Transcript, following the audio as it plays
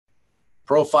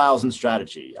Profiles and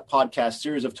Strategy, a podcast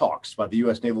series of talks by the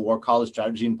U.S. Naval War College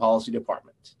Strategy and Policy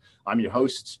Department. I'm your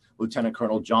host, Lieutenant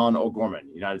Colonel John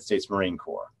O'Gorman, United States Marine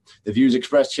Corps. The views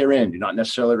expressed herein do not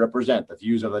necessarily represent the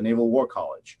views of the Naval War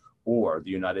College or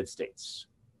the United States.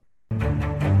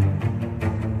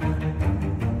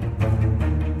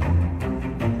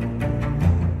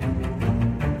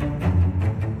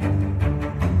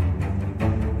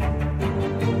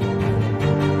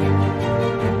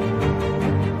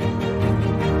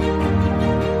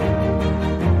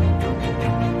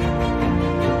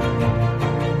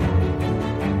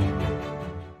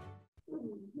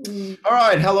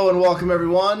 All right, hello and welcome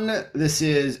everyone. This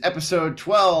is episode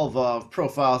 12 of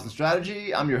Profiles and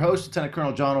Strategy. I'm your host, Lieutenant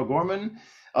Colonel John O'Gorman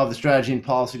of the Strategy and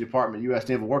Policy Department, U.S.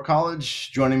 Naval War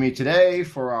College. Joining me today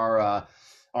for our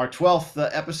 12th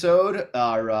episode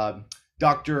are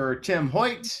Dr. Tim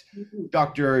Hoyt,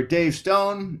 Dr. Dave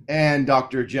Stone, and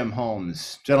Dr. Jim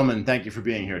Holmes. Gentlemen, thank you for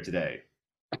being here today.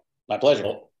 My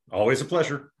pleasure. Always a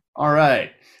pleasure. All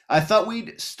right. I thought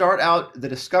we'd start out the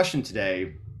discussion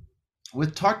today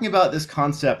with talking about this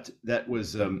concept that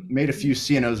was made a few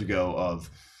CNOs ago of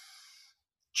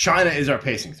China is our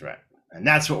pacing threat, and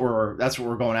that's what we're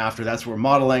going after. That's what we're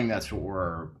modeling. That's what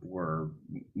we're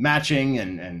matching,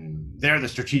 and they're the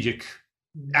strategic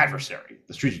adversary,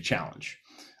 the strategic challenge.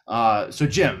 So,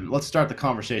 Jim, let's start the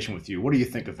conversation with you. What do you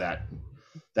think of that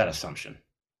assumption?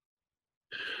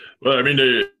 Well, I mean,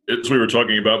 as we were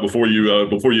talking about before you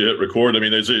hit record, I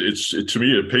mean, it's to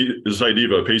me this idea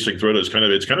of a pacing threat is kind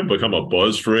of become a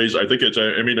buzz phrase. I think it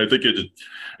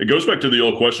goes back to the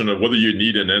old question of whether you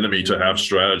need an enemy to have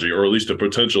strategy, or at least a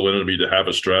potential enemy to have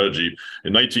a strategy.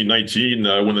 In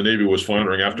 1919, when the Navy was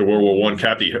floundering after World War I,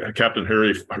 Captain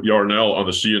Harry Yarnell on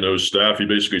the CNO's staff, he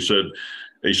basically said,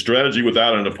 a strategy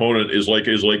without an opponent is like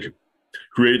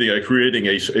creating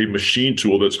a machine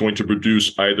tool that's going to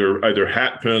produce either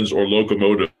hat pins or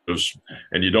locomotives,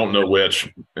 and you don't know which.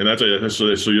 And so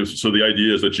the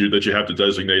idea is that you have to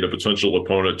designate a potential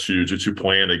opponent to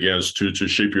plan against, to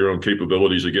shape your own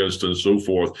capabilities against, and so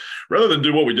forth, rather than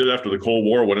do what we did after the Cold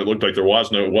War when it looked like there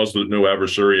was no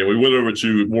adversary, and we went over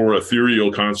to more ethereal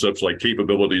concepts like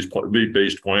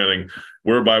capabilities-based planning,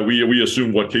 whereby we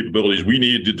assumed what capabilities we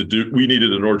needed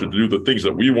in order to do the things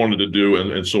that we wanted to do,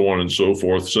 and so on and so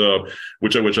forth. So,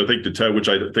 which I think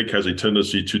has a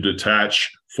tendency to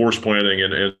detach force planning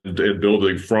and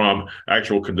building from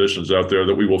actual conditions out there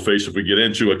that we will face if we get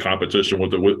into a competition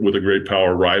with a great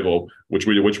power rival, which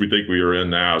we think we are in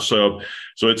now. So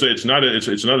it's not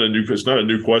a new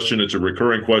question. It's a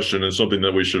recurring question, and something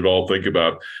that we should all think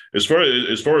about. As far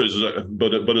as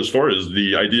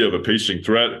the idea of a pacing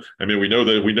threat, I mean, we know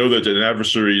that an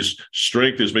adversary's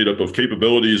strength is made up of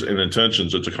capabilities and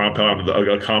intentions. It's a compound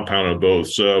of both.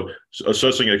 So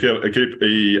assessing a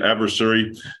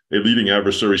leading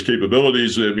adversary's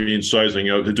capabilities, it means sizing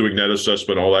out, doing that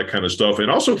assessment, all that kind of stuff, and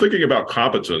also thinking about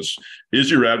competence. Is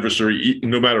your adversary,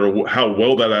 no matter how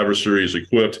well that adversary is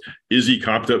equipped, is he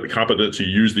competent to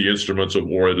use the instruments of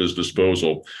war at his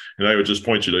disposal? And I would just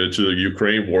point you to the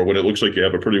Ukraine war, when it looks like you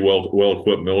have a pretty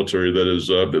well-equipped military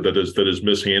that is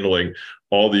mishandling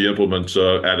all the implements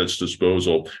at its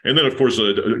disposal. And then, of course,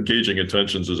 gauging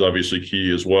intentions is obviously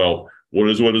key as well. What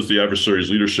does the adversary's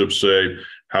leadership say?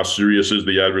 How serious is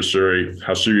the adversary?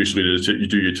 How seriously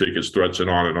do you take its threats, and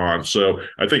on and on? So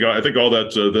I think all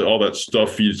that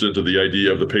stuff feeds into the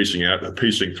idea of the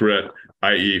pacing threat,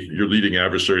 i.e., your leading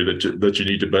adversary that you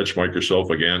need to benchmark yourself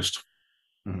against.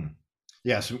 Mm-hmm.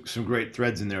 Yeah, some great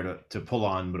threads in there to pull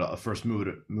on, but I'll first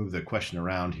move the question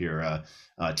around here.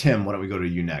 Tim, why don't we go to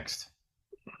you next?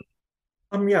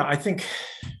 Yeah, I think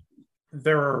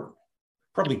there are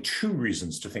probably two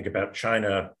reasons to think about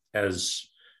China as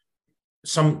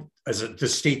the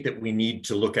state that we need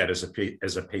to look at as a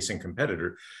pacing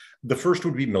competitor. The first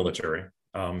would be military,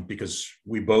 because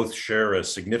we both share a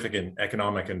significant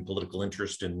economic and political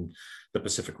interest in the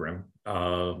Pacific Rim,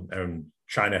 and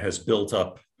China has built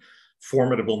up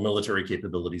formidable military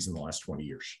capabilities in the last 20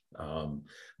 years,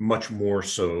 much more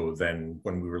so than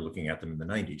when we were looking at them in the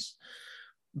 90s.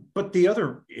 But the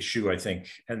other issue, I think,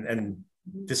 and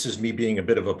this is me being a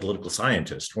bit of a political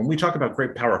scientist, when we talk about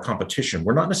great power competition,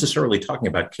 we're not necessarily talking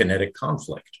about kinetic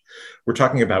conflict. We're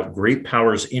talking about great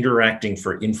powers interacting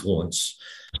for influence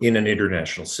in an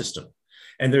international system.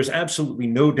 And there's absolutely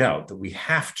no doubt that we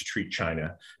have to treat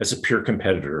China as a peer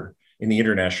competitor in the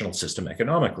international system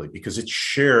economically, because its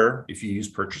share, if you use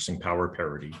purchasing power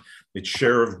parity, its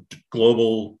share of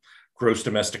global gross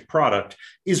domestic product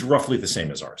is roughly the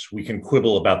same as ours. We can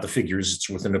quibble about the figures. It's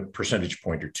within a percentage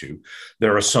point or two.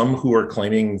 There are some who are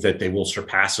claiming that they will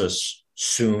surpass us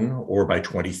soon or by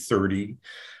 2030.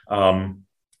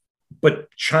 But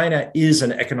China is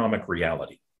an economic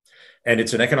reality. And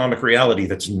it's an economic reality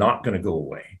that's not going to go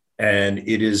away. And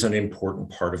it is an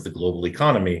important part of the global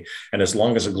economy. And as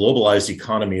long as a globalized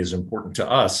economy is important to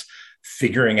us,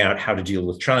 figuring out how to deal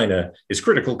with China is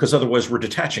critical, because otherwise we're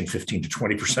detaching 15 to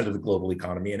 20% of the global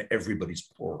economy and everybody's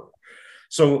poorer.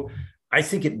 So I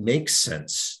think it makes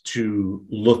sense to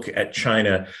look at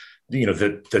China.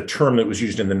 The term that was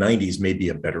used in the 90s may be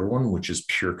a better one, which is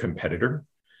pure competitor.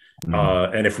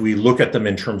 And if we look at them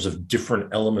in terms of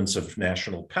different elements of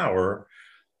national power,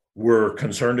 we're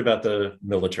concerned about the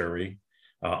military.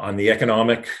 On the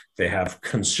economic, they have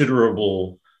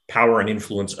considerable power and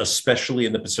influence, especially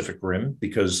in the Pacific Rim,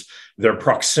 because their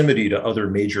proximity to other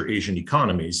major Asian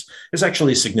economies is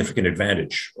actually a significant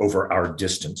advantage over our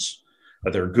distance.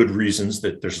 There are good reasons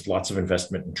that there's lots of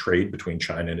investment and trade between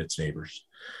China and its neighbors.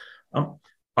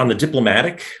 On the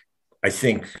diplomatic, I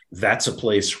think that's a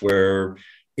place where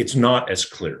it's not as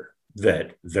clear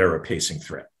that they're a pacing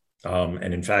threat.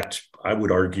 And in fact, I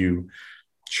would argue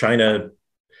China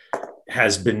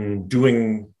has been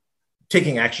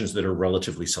taking actions that are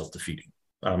relatively self-defeating.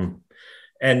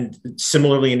 And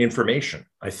similarly in information,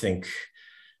 I think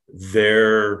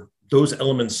those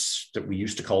elements that we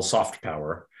used to call soft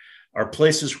power are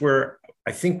places where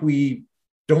I think we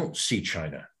don't see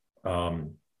China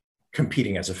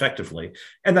competing as effectively.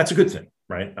 And that's a good thing,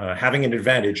 right? Having an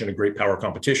advantage in a great power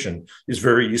competition is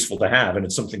very useful to have, and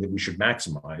it's something that we should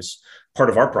maximize. Part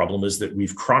of our problem is that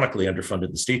we've chronically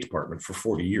underfunded the State Department for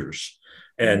 40 years.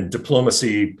 And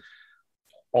diplomacy,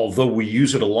 although we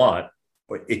use it a lot,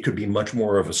 it could be much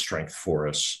more of a strength for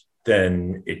us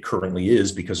than it currently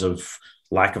is because of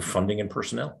lack of funding and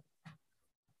personnel.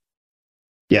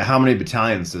 Yeah, how many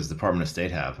battalions does the Department of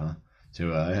State have, huh?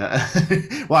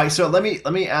 Well, so let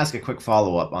me ask a quick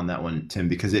follow-up on that one, Tim,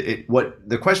 because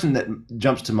the question that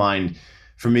jumps to mind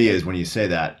for me is when you say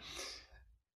that.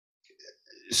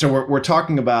 So we're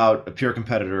talking about a pure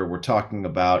competitor. We're talking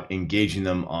about engaging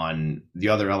them on the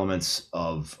other elements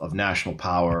of national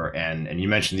power, and you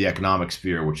mentioned the economic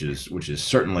sphere, which is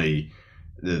certainly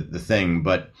the thing.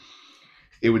 But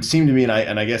it would seem to me,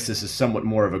 and I guess this is somewhat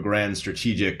more of a grand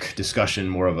strategic discussion,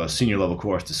 more of a senior level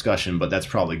course discussion, but that's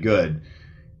probably good,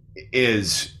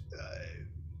 is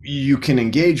you can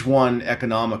engage one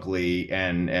economically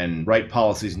and write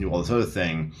policies and do all this other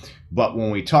thing. But when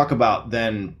we talk about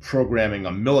then programming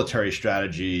a military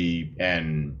strategy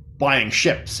and buying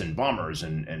ships and bombers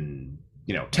and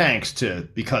tanks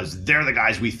because they're the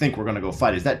guys we think we're going to go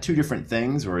fight, is that two different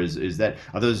things, or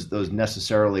are those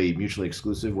necessarily mutually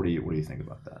exclusive? What do you think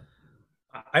about that?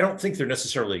 I don't think they're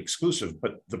necessarily exclusive,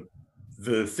 but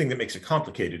the thing that makes it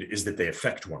complicated is that they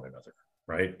affect one another,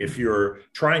 right? If you're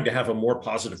trying to have a more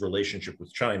positive relationship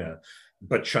with China,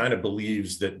 but China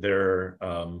believes that they're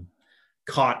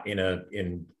caught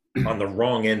on the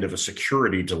wrong end of a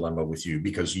security dilemma with you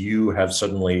because you have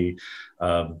suddenly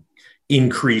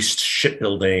increased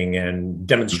shipbuilding and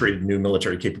demonstrated new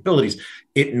military capabilities,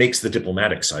 it makes the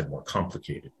diplomatic side more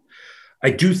complicated. I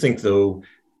do think, though,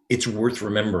 it's worth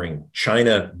remembering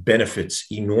China benefits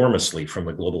enormously from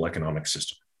the global economic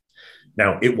system.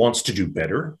 Now, it wants to do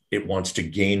better. It wants to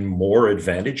gain more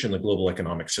advantage in the global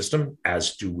economic system,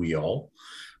 as do we all.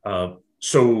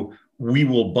 So we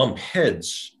will bump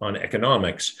heads on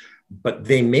economics, but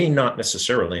they may not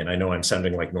necessarily, and I know I'm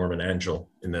sounding like Norman Angell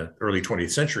in the early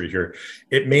 20th century here,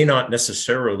 it may not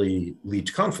necessarily lead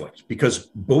to conflict because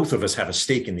both of us have a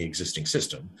stake in the existing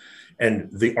system. And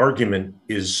the argument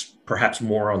is perhaps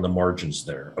more on the margins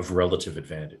there of relative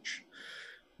advantage.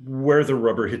 Where the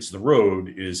rubber hits the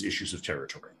road is issues of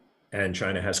territory. And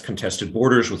China has contested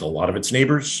borders with a lot of its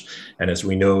neighbors. And as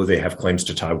we know, they have claims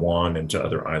to Taiwan and to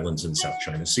other islands in South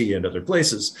China Sea and other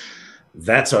places.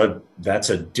 That's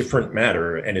a different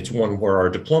matter. And it's one where our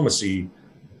diplomacy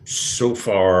so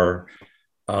far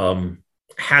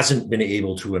hasn't been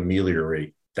able to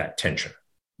ameliorate that tension.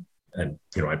 And,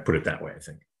 I put it that way, I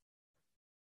think.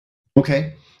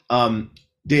 Okay.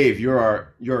 Dave,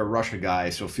 you're a Russia guy,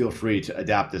 so feel free to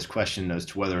adapt this question as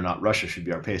to whether or not Russia should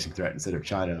be our pacing threat instead of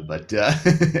China. But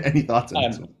any thoughts on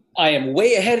this one? I am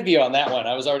way ahead of you on that one.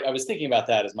 I was thinking about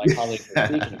that as my colleague was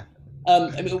speaking.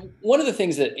 One of the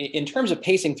things that, in terms of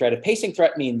pacing threat, if pacing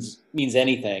threat means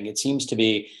anything, it seems to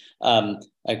be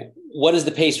like, what is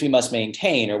the pace we must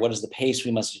maintain, or what is the pace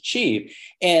we must achieve?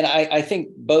 And I think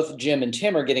both Jim and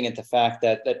Tim are getting at the fact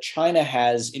that China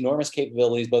has enormous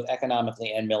capabilities, both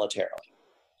economically and militarily.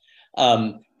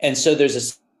 And so there's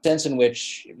a sense in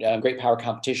which great power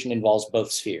competition involves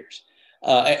both spheres.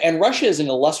 And Russia is an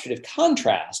illustrative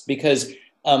contrast because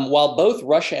while both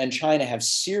Russia and China have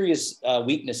serious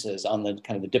weaknesses on the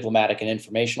kind of the diplomatic and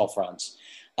informational fronts,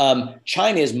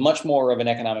 China is much more of an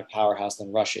economic powerhouse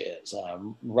than Russia is.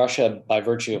 Russia, by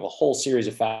virtue of a whole series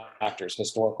of factors,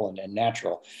 historical and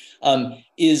natural,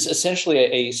 is essentially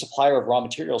a supplier of raw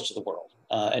materials to the world.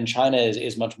 And China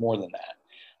is much more than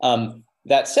that.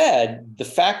 That said, the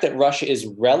fact that Russia is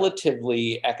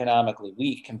relatively economically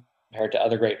weak compared to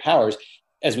other great powers,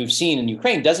 as we've seen in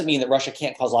Ukraine, doesn't mean that Russia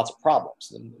can't cause lots of problems.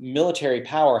 The military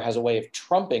power has a way of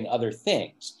trumping other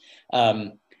things.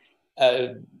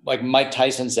 Like Mike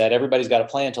Tyson said, everybody's got a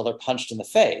plan until they're punched in the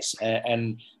face.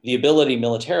 And the ability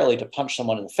militarily to punch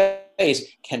someone in the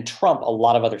face can trump a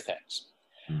lot of other things.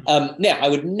 Now, I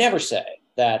would never say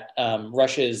that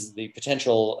Russia is the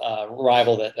potential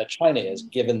rival that China is,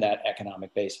 given that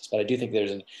economic basis. But I do think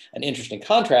there's an interesting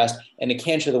contrast, and it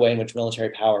can show the way in which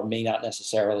military power may not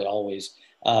necessarily always.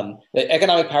 The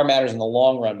economic power matters in the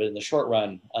long run, but in the short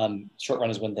run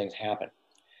is when things happen.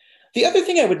 The other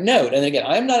thing I would note, and again,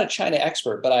 I'm not a China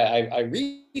expert, but I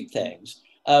read things.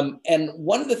 And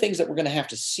one of the things that we're going to have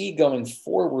to see going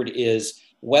forward is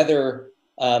whether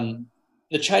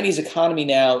the Chinese economy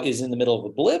now is in the middle of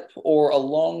a blip or a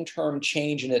long-term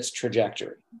change in its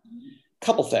trajectory.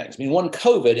 Couple things. I mean, one,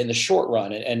 COVID in the short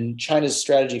run, and China's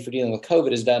strategy for dealing with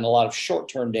COVID has done a lot of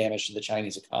short-term damage to the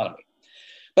Chinese economy.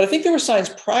 But I think there were signs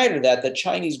prior to that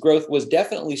Chinese growth was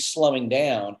definitely slowing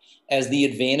down as the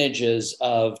advantages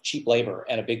of cheap labor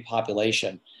and a big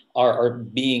population are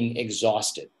being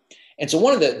exhausted. And so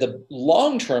one of the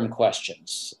long-term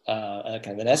questions, kind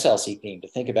of an SLC theme to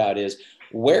think about is,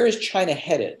 where is China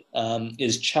headed?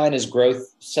 Is China's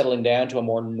growth settling down to a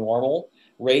more normal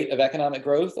rate of economic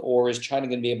growth, or is China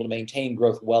going to be able to maintain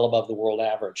growth well above the world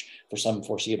average for some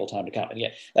foreseeable time to come? And yeah,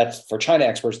 that's for China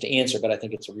experts to answer, but I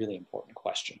think it's a really important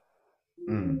question.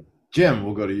 Jim,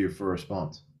 we'll go to you for a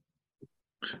response.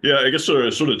 Yeah, I guess sort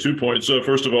of 2 points.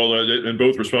 First of all, and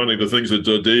both responding to things that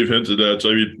Dave hinted at. I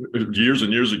mean, years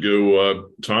and years ago,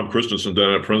 Tom Christensen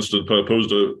down at Princeton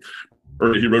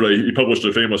he published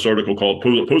a famous article called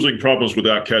 "Posing Problems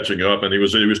Without Catching Up," and he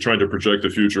was trying to project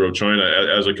the future of China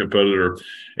as a competitor.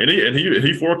 And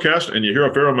he forecast, and you hear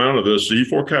a fair amount of this. He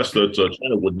forecast that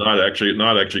China would not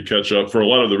actually catch up for a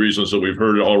lot of the reasons that we've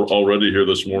heard already here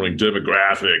this morning: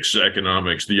 demographics,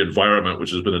 economics, the environment, which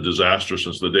has been a disaster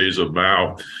since the days of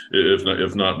Mao,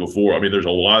 if not before. I mean, there's a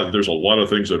lot of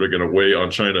things that are going to weigh on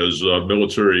China's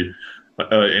military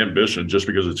ambition, just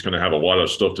because it's going to have a lot of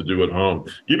stuff to do at home.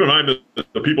 Keep in mind that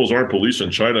the People's Armed Police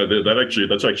in China,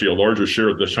 that's actually a larger share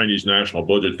of the Chinese national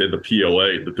budget than the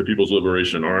PLA, the People's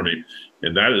Liberation Army,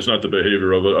 and that is not the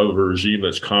behavior of a regime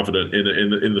that's confident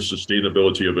in the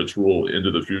sustainability of its rule into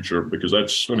the future. Because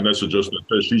that's just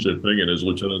that Xi Jinping and his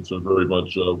lieutenants are very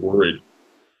much worried.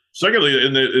 Secondly,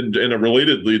 and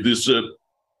relatedly, this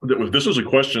is a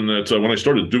question that when I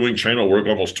started doing China work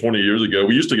almost 20 years ago,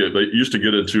 we used to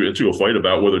get into a fight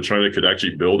about whether China could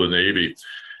actually build a navy,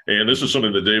 and this is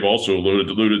something that Dave also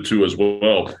alluded to as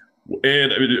well.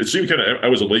 And I mean, it seemed I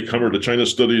was a latecomer to China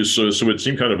studies, so it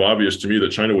seemed kind of obvious to me that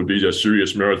China would be a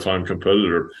serious maritime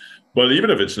competitor. But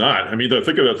even if it's not, I mean,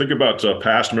 think about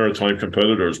past maritime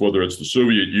competitors, whether it's the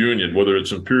Soviet Union, whether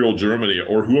it's Imperial Germany,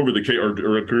 or whoever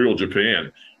or Imperial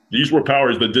Japan. These were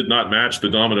powers that did not match the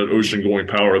dominant ocean-going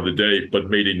power of the day, but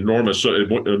made enormous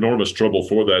trouble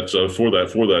for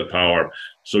that power.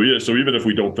 So even if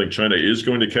we don't think China is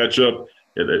going to catch up,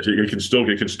 it can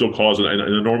still cause an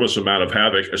enormous amount of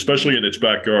havoc, especially in its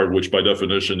backyard, which by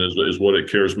definition is what it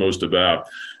cares most about.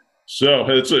 So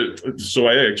I actually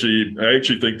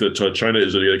think that China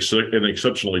is an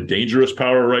exceptionally dangerous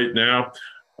power right now.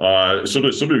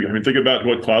 Think about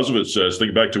what Clausewitz says.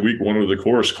 Think back to week 1 of the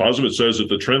course. Clausewitz says that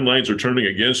the trend lines are turning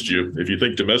against you. If you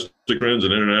think domestic trends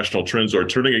and international trends are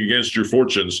turning against your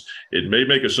fortunes, it may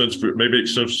make sense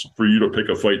for you to pick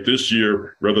a fight this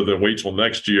year rather than wait till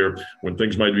next year when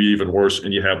things might be even worse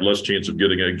and you have less chance of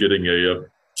getting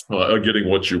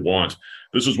what you want.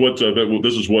 This is what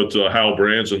Hal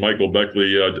Brands and Michael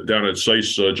Beckley down at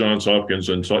SAIS, Johns Hopkins,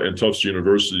 and Tufts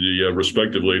University,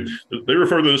 respectively, they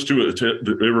refer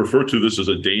to this as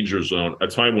a danger zone, a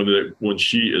time when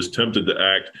Xi is tempted to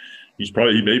act. He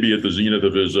may be at the zenith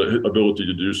of his ability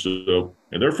to do so,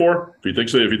 and therefore, if he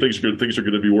thinks things are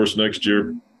going to be worse next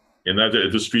year. And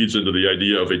this feeds into the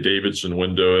idea of a Davidson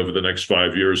window over the next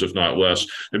 5 years, if not less.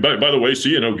 And by the way,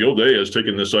 CNO Gilday has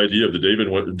taken this idea of the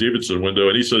Davidson window,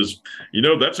 and he says,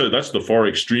 that's the far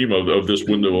extreme of this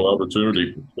window of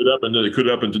opportunity. It could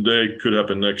happen today, could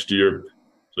happen next year.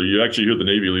 So you actually hear the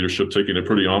Navy leadership taking a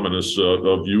pretty ominous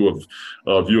view of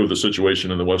the situation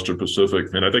in the Western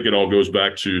Pacific. And I think it all goes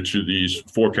back to these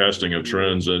forecasting of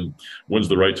trends and when's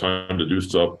the right time to do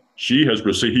stuff.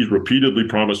 he's repeatedly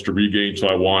promised to regain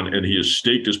Taiwan, and he has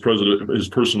staked his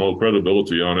personal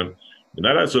credibility on it. And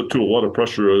that adds up to a lot of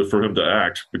pressure for him to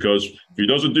act, because if he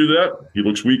doesn't do that, he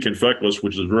looks weak and feckless,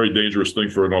 which is a very dangerous thing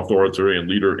for an authoritarian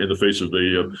leader in the face of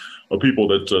a people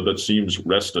that seems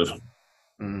restive.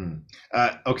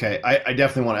 Okay, I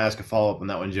definitely want to ask a follow-up on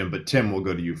that one, Jim, but Tim, we'll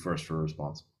go to you first for a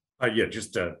response.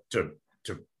 Just to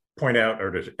point out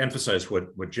or to emphasize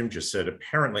what Jim just said,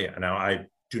 apparently, now I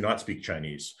do not speak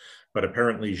Chinese, but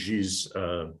apparently Xi's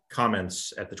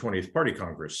comments at the 20th Party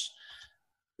Congress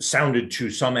sounded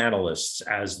to some analysts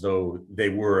as though they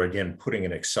were, again, putting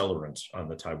an accelerant on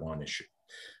the Taiwan issue.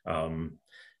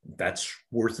 That's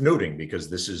worth noting, because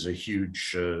this is a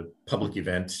huge public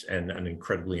event and an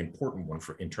incredibly important one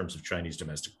in terms of Chinese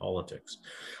domestic politics.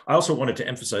 I also wanted to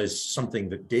emphasize something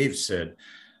that Dave said.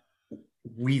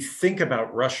 We think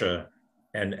about Russia,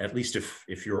 and at least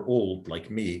if you're old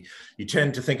like me, you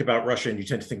tend to think about Russia and you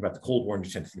tend to think about the Cold War and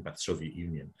you tend to think about the Soviet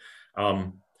Union.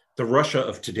 The Russia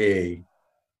of today,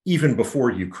 even before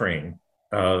Ukraine,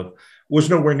 was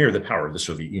nowhere near the power of the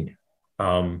Soviet Union.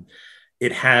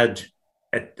 It had,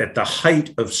 at the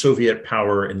height of Soviet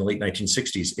power in the late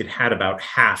 1960s, it had about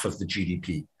half of the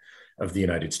GDP of the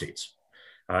United States.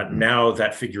 Now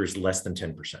that figure is less than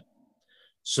 10%.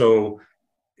 So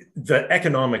the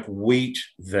economic weight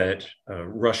that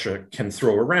Russia can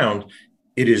throw around,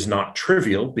 it is not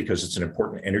trivial, because it's an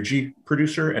important energy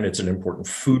producer, and it's an important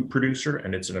food producer,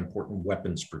 and it's an important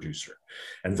weapons producer.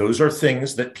 And those are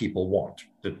things that people want,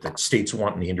 that states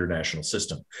want in the international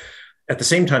system. At the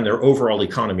same time, their overall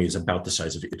economy is about the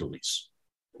size of Italy's,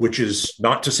 which is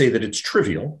not to say that it's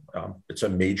trivial. It's a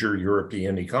major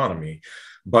European economy,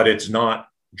 but it's not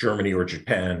Germany or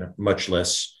Japan, much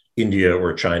less India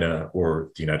or China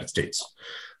or the United States.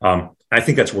 I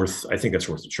think that's worth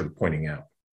sort of pointing out.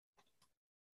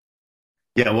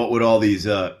 Yeah, what would all these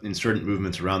insurgent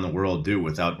movements around the world do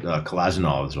without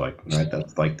Kalashnikovs? Right?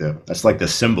 That's like the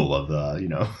symbol of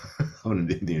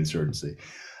the insurgency.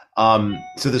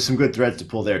 So there's some good threads to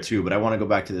pull there too. But I want to go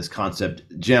back to this concept,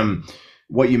 Jim.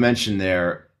 What you mentioned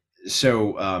there.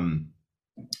 So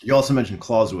you also mentioned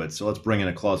Clausewitz. So let's bring in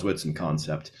a Clausewitzian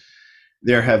concept.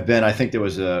 There have been, I think there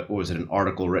was an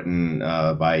article written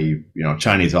by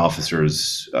Chinese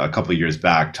officers a couple of years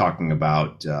back talking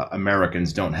about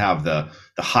Americans don't have the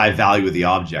high value of the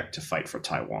object to fight for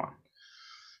Taiwan,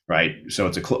 right?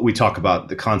 So we talk about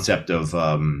the concept of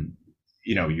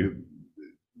you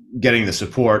getting the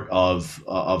support of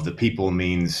the people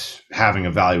means having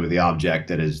a value of the object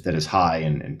that is high,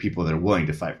 and people that are willing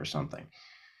to fight for something.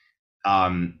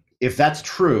 If that's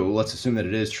true, let's assume that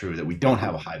it is true that we don't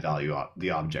have a high value of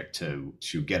the object to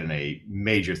get in a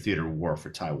major theater war for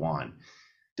Taiwan.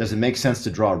 Does it make sense to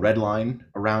draw a red line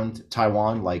around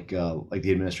Taiwan like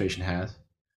the administration has?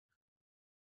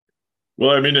 Well,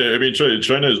 I mean,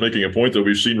 China is making a point that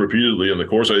we've seen repeatedly in the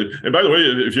course. And by the way,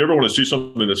 if you ever want to see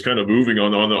something that's kind of moving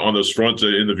on this front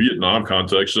in the Vietnam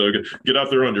context, get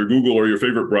out there on your Google or your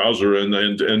favorite browser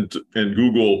and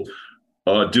Google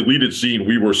deleted scene,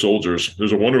 "We Were Soldiers."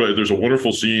 There's a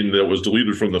wonderful scene that was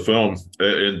deleted from the film,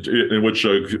 and in which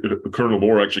Colonel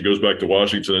Moore actually goes back to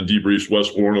Washington and debriefs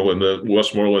Westmoreland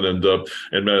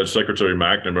and Secretary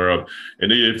McNamara,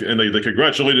 and they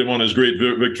congratulate him on his great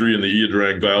victory in the Ia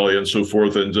Drang Valley and so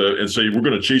forth, and say, "We're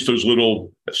going to chase those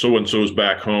little so and so's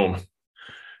back home."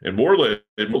 And Moore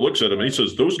looks at him and he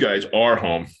says, "Those guys are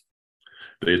home."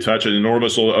 They attach an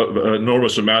enormous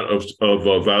amount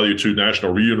of value to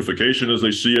national reunification as they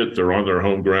see it. They're on their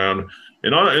home ground,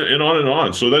 and on and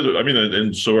on. So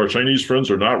so our Chinese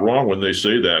friends are not wrong when they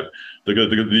say that.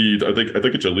 I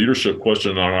think it's a leadership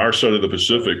question on our side of the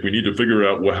Pacific. We need to figure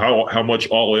out how much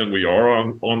all in we are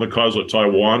on the cause of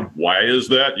Taiwan. Why is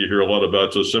that? You hear a lot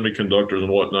about semiconductors and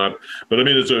whatnot, but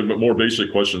it's more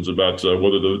basic questions about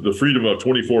whether the freedom of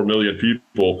 24 million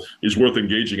people is worth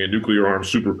engaging a nuclear armed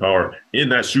superpower in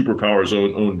that superpower's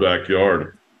own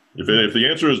backyard. If the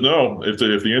answer is no,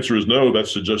 that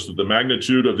suggests that the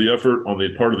magnitude of the effort on the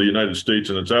part of the United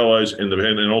States and its allies, and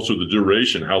also the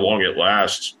duration, how long it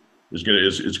lasts, is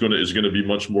going to be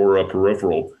much more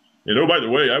peripheral. And by the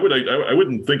way, I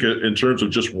wouldn't think it in terms of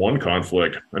just one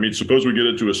conflict. Suppose we get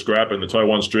into a scrap in the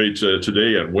Taiwan Strait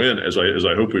today and win, as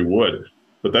I hope we would.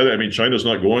 But China's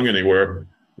not going anywhere.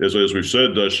 As we've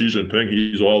said, Xi Jinping,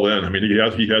 he's all in.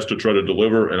 He has to try to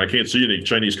deliver, and I can't see any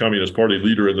Chinese Communist Party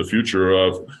leader in the future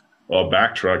of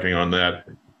backtracking on that.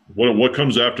 What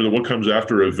comes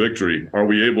after a victory? Are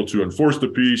we able to enforce the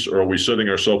peace, or are we setting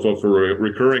ourselves up for a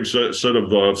recurring set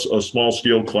of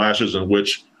small-scale clashes in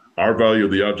which our value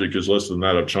of the object is less than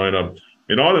that of China?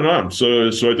 and on and on. So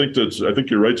I think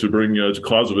you're right to bring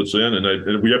Clausewitz in,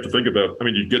 and we have to think about. I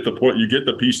mean, you get the point. You get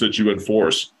the peace that you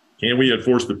enforce. Can we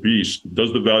enforce the peace?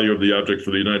 Does the value of the object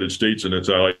for the United States and its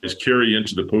allies carry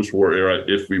into the post-war era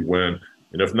if we win?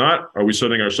 And if not, are we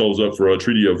setting ourselves up for a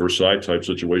Treaty of Versailles type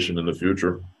situation in the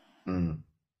future?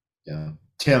 Yeah.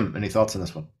 Tim, any thoughts on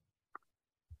this one?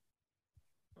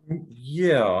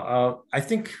 Yeah, I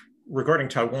think regarding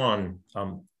Taiwan,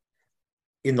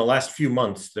 in the last few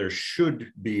months, there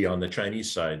should be on the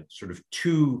Chinese side sort of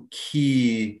two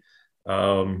key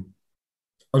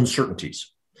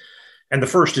uncertainties. And the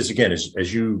first is, again,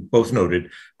 as you both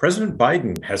noted, President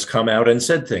Biden has come out and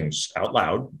said things out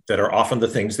loud that are often the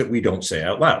things that we don't say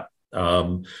out loud,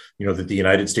 that the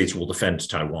United States will defend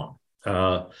Taiwan.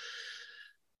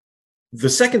 The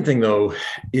second thing, though,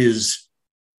 is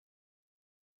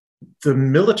the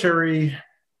military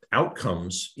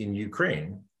outcomes in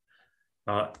Ukraine.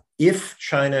 If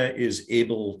China is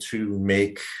able to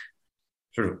make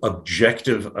sort of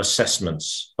objective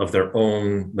assessments of their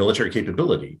own military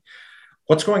capability,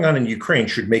 what's going on in Ukraine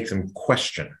should make them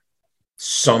question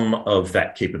some of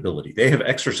that capability. They have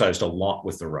exercised a lot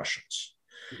with the Russians.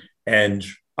 And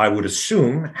I would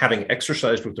assume, having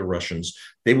exercised with the Russians,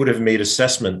 they would have made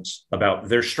assessments about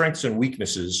their strengths and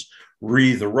weaknesses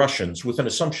re the Russians, with an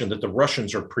assumption that the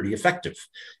Russians are pretty effective.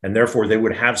 And therefore, they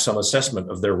would have some assessment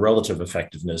of their relative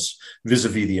effectiveness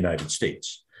vis-a-vis the United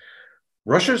States.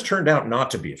 Russia has turned out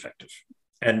not to be effective,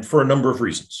 and for a number of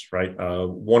reasons, right?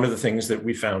 One of the things that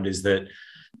we found is that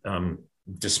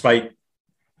despite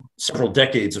several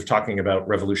decades of talking about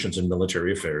revolutions in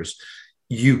military affairs,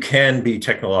 you can be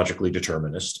technologically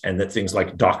determinist, and that things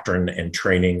like doctrine and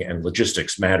training and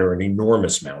logistics matter an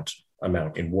enormous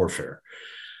amount in warfare.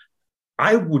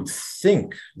 I would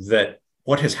think that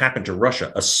what has happened to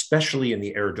Russia, especially in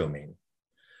the air domain,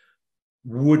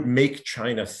 would make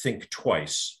China think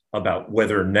twice about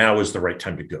whether now is the right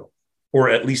time to go, or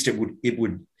at least it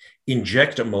would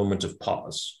inject a moment of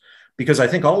pause, because I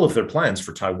think all of their plans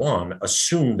for Taiwan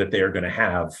assume that they are going to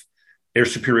have air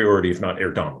superiority, if not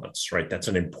air dominance, right? That's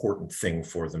an important thing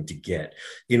for them to get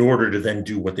in order to then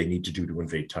do what they need to do to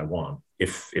invade Taiwan,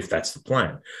 if that's the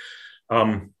plan.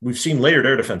 We've seen layered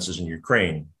air defenses in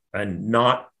Ukraine, and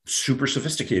not super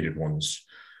sophisticated ones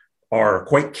are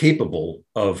quite capable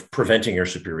of preventing air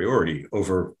superiority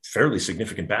over fairly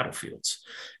significant battlefields.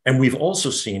 And we've also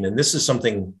seen, and this is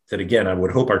something that, again, I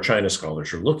would hope our China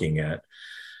scholars are looking at,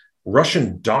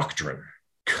 Russian doctrine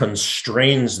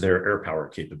constrains their air power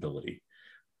capability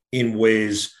in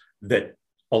ways that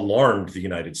alarmed the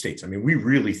United States. I mean, we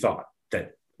really thought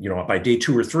that, by day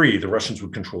 2 or 3, the Russians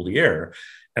would control the air,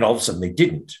 and all of a sudden they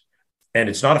didn't. And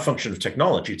it's not a function of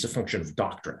technology, it's a function of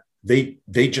doctrine.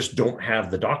 They just don't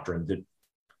have the doctrine that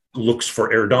looks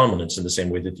for air dominance in the same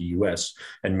way that the US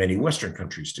and many Western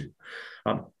countries do.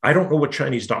 I don't know what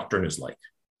Chinese doctrine is like,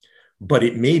 but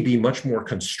it may be much more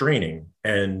constraining.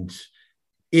 And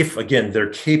if, again, they're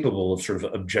capable of sort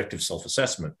of objective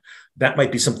self-assessment, that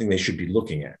might be something they should be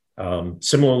looking at.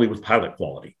 Similarly with pilot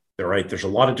quality, right? There's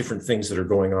a lot of different things that are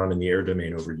going on in the air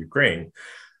domain over Ukraine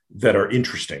that are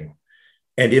interesting.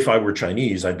 And if I were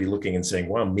Chinese, I'd be looking and saying,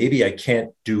 well, maybe I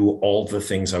can't do all the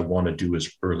things I want to do as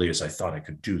early as I thought I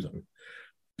could do them,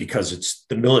 because it's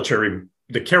the military,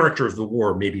 the character of the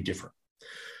war may be different.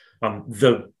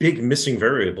 The big missing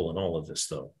variable in all of this,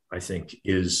 though, I think,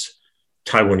 is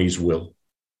Taiwanese will.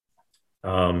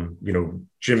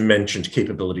 Jim mentioned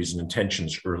capabilities and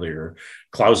intentions earlier.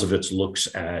 Clausewitz looks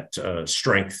at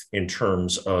strength in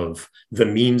terms of the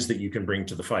means that you can bring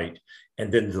to the fight,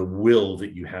 and then the will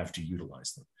that you have to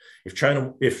utilize them.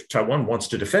 If Taiwan wants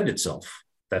to defend itself,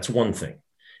 that's one thing.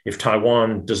 If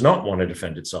Taiwan does not want to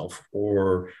defend itself,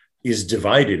 or is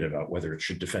divided about whether it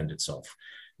should defend itself,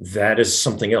 that is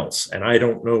something else. And I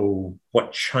don't know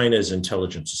what China's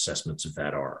intelligence assessments of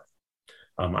that are.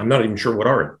 I'm not even sure what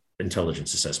our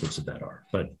intelligence assessments of that are,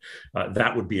 but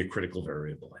that would be a critical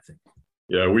variable, I think.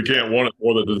 Yeah, we can't want it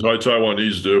more than the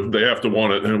Taiwanese do. They have to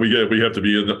want it, and we have to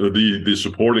be in the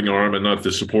supporting arm and not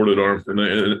the supported arm in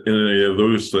any of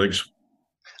those things.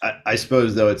 I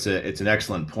suppose, though, it's an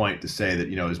excellent point to say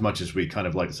that, as much as we kind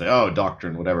of like to say, oh,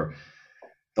 doctrine, whatever,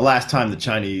 the last time the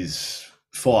Chinese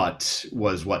fought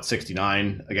was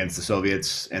 69 against the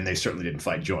Soviets, and they certainly didn't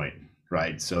fight joint,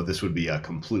 right? So this would be a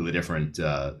completely different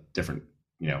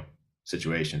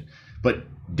situation. But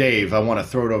Dave, I want to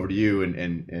throw it over to you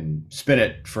and spin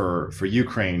it for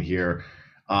Ukraine here.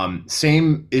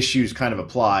 Same issues kind of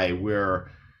apply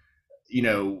where,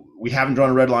 we haven't drawn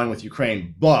a red line with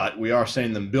Ukraine, but we are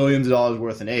sending them billions of dollars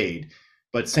worth in aid.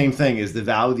 But same thing, is the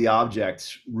value of the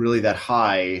object really that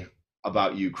high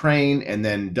about Ukraine? And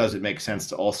then does it make sense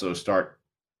to also start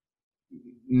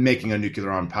making a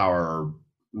nuclear armed power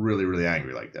really, really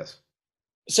angry like this?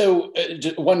 So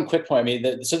just one quick point. I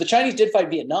mean, so the Chinese did fight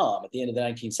Vietnam at the end of the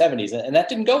 1970s, and that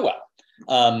didn't go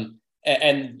well.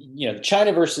 And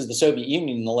China versus the Soviet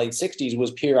Union in the late 60s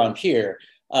was peer on peer.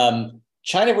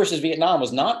 China versus Vietnam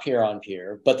was not peer on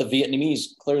peer, but the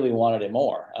Vietnamese clearly wanted it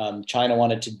more. China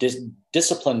wanted to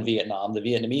discipline Vietnam. The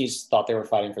Vietnamese thought they were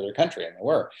fighting for their country, and they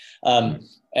were. And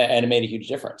it made a huge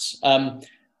difference.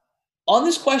 On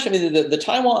this question, I mean, the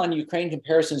Taiwan-Ukraine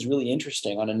comparison is really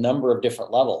interesting on a number of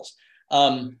different levels.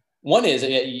 One is,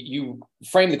 you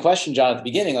framed the question, John, at the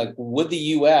beginning, like, would the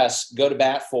U.S. go to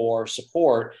bat for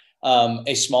support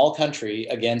a small country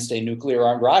against a nuclear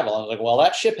armed rival? I was like, well,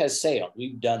 that ship has sailed.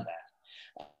 We've done that.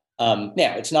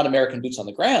 Now, it's not American boots on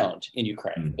the ground in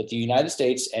Ukraine, but the United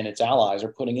States and its allies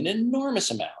are putting an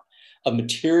enormous amount of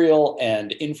material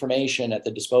and information at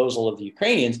the disposal of the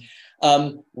Ukrainians,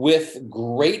 with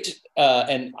great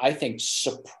and I think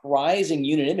surprising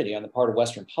unanimity on the part of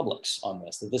Western publics on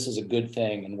this, that this is a good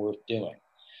thing and worth doing.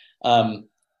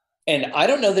 And I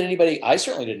don't know that I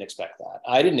certainly didn't expect that.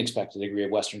 I didn't expect a degree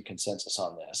of Western consensus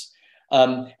on this.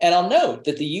 And I'll note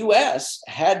that the U.S.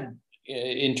 had,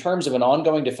 in terms of an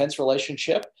ongoing defense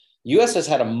relationship, U.S. has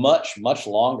had a much, much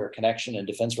longer connection and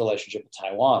defense relationship with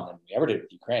Taiwan than we ever did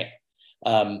with Ukraine.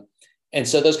 And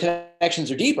so those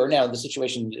connections are deeper. Now, the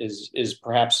situation is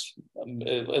perhaps,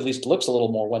 at least looks a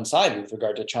little more one-sided with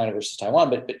regard to China versus Taiwan.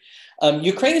 But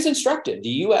Ukraine is instructed. The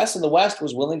U.S. and the West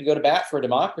was willing to go to bat for a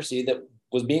democracy that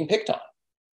was being picked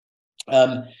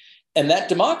on. And that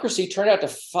democracy turned out to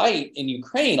fight in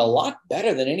Ukraine a lot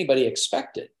better than anybody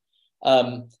expected.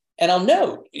 And I'll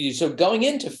note, so going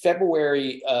into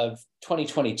February of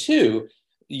 2022,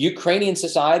 Ukrainian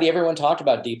society, everyone talked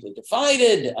about deeply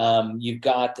divided. You've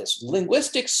got this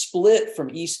linguistic split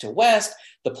from east to west.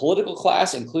 The political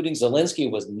class, including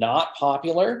Zelensky, was not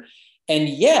popular. And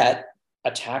yet,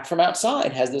 attack from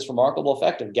outside has this remarkable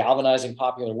effect of galvanizing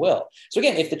popular will. So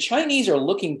again, if the Chinese are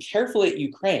looking carefully at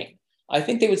Ukraine, I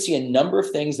think they would see a number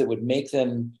of things that would make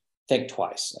them think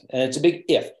twice. And it's a big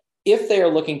if. If they are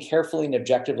looking carefully and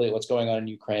objectively at what's going on in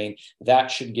Ukraine,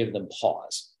 that should give them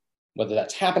pause. Whether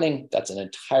that's happening, that's an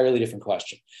entirely different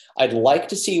question. I'd like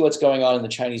to see what's going on in the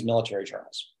Chinese military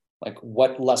journals. Like,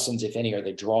 what lessons, if any, are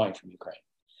they drawing from Ukraine?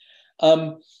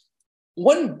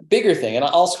 One bigger thing, and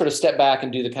I'll sort of step back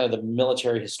and do the kind of the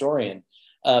military historian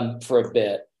for a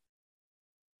bit.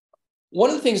 One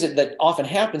of the things that often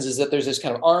happens is that there's this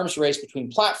kind of arms race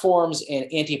between platforms and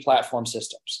anti-platform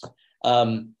systems.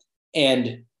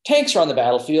 And tanks are on the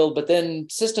battlefield, but then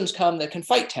systems come that can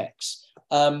fight tanks.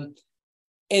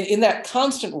 And in that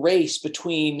constant race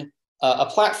between a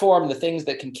platform and the things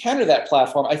that can counter that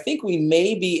platform, I think we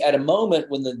may be at a moment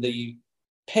when the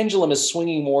pendulum is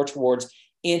swinging more towards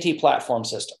anti-platform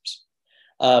systems.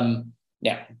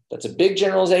 Now, that's a big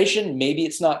generalization. Maybe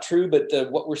it's not true, but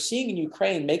what we're seeing in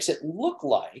Ukraine makes it look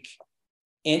like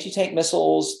anti-tank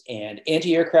missiles and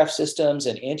anti-aircraft systems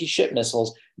and anti-ship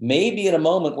missiles may be in a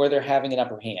moment where they're having an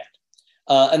upper hand.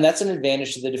 And that's an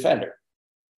advantage to the defender.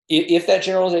 If that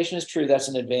generalization is true, that's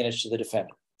an advantage to the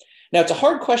defender. Now, it's a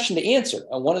hard question to answer.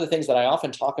 And one of the things that I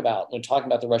often talk about when talking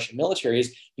about the Russian military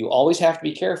is you always have to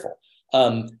be careful.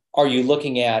 Are you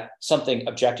looking at something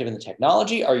objective in the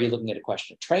technology? Are you looking at a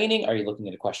question of training? Are you looking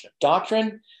at a question of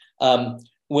doctrine?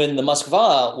 When the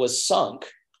Moskva was sunk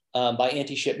by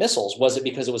anti-ship missiles, was it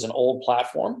because it was an old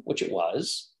platform, which it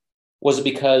was? Was it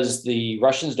because the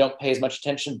Russians don't pay as much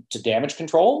attention to damage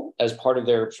control as part of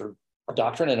their sort of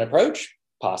doctrine and approach?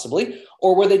 Possibly.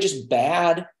 Or were they just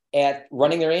bad at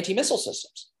running their anti-missile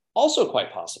systems? Also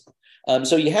quite possible.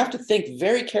 So you have to think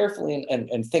very carefully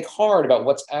and think hard about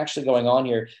what's actually going on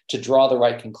here to draw the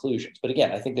right conclusions. But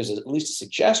again, I think there's at least a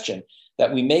suggestion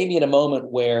that we may be in a moment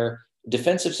where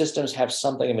defensive systems have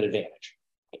something of an advantage.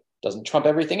 It doesn't trump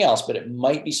everything else, but it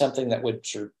might be something that would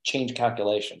sort of change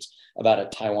calculations about a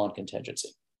Taiwan contingency.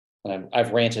 And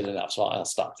I've ranted enough, so I'll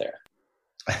stop there.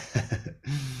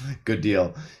 Good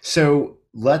deal. So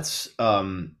let's go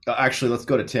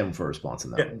to Tim for a response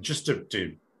on that. Yeah, just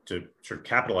to sort of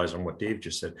capitalize on what Dave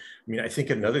just said. I mean, I think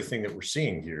another thing that we're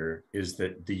seeing here is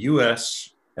that the US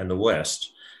and the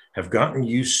West have gotten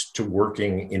used to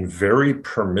working in very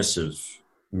permissive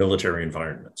military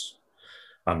environments.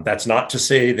 That's not to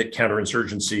say that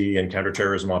counterinsurgency and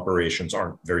counterterrorism operations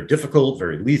aren't very difficult,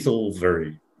 very lethal,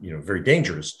 very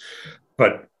dangerous.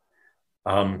 But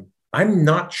I'm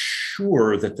not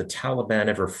sure that the Taliban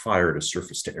ever fired a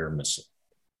surface-to-air missile.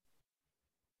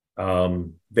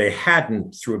 They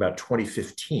hadn't through about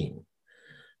 2015.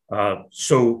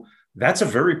 So that's a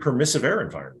very permissive air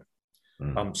environment.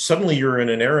 Suddenly you're in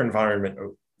an air environment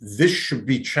this should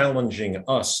be challenging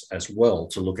us as well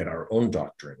to look at our own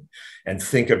doctrine and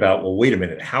think about, well, wait a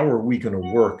minute, how are we going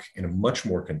to work in a much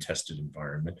more contested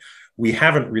environment? We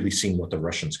haven't really seen what the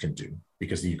Russians can do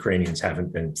because the Ukrainians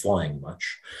haven't been flying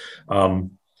much.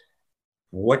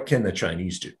 What can the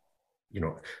Chinese do?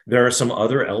 There are some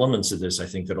other elements of this, I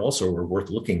think, that also are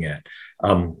worth looking at.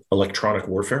 Electronic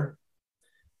warfare.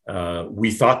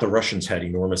 We thought the Russians had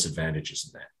enormous advantages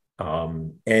in that.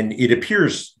 And it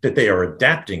appears that they are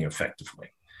adapting effectively,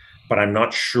 but I'm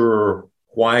not sure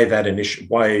why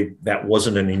that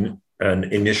wasn't an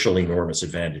initial enormous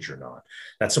advantage or not.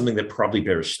 That's something that probably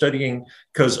bears studying,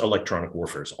 because electronic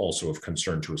warfare is also of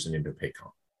concern to us in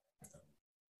Indo-PACOM.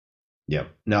 Yeah,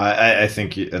 no, I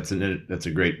think that's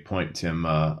a great point, Tim.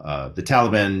 The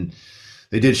Taliban,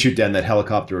 they did shoot down that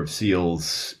helicopter of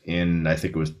SEALs in, I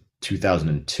think it was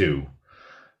 2002,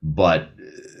 but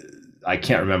I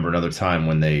can't remember another time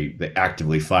when they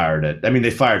actively fired at. I mean, they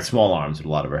fired small arms at a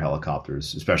lot of our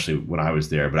helicopters, especially when I was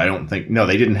there. But I don't think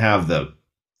they didn't have the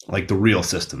real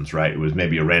systems, right? It was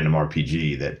maybe a random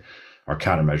RPG that our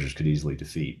countermeasures could easily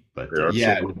defeat. But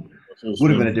it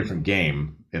would have been a different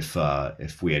game if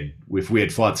we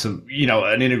had fought some.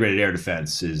 An integrated air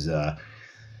defense is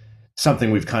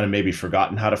something we've kind of maybe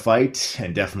forgotten how to fight,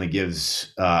 and definitely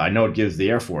gives, I know it gives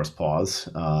the Air Force pause.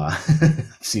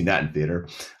 I've seen that in theater.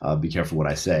 Be careful what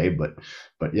I say, but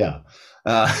yeah.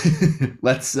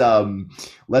 Let's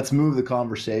move the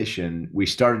conversation. We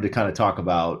started to kind of talk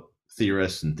about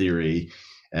theorists and theory.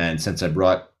 And since I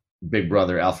brought big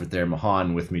brother Alfred Thayer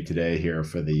Mahan with me today here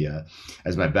for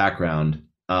as my background,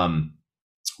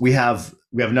 we have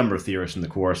a number of theorists in the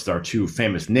course. There are two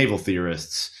famous naval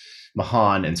theorists,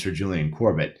 Mahan and Sir Julian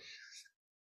Corbett.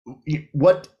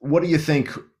 What do you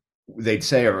think they'd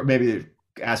say, or maybe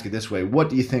ask it this way: what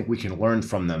do you think we can learn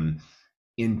from them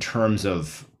in terms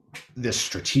of this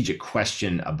strategic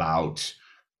question about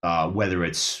whether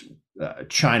it's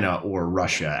China or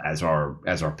Russia as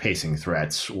our pacing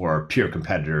threats, or peer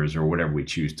competitors, or whatever we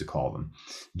choose to call them?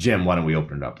 Jim, why don't we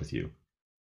open it up with you?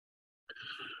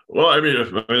 Well, I mean,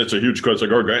 it's a huge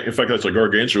question. In fact, that's a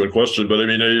gargantuan question. But I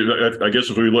mean, I guess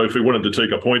if we wanted to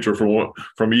take a pointer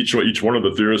from each one of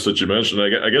the theorists that you mentioned,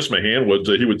 I guess Mahan would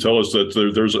tell us that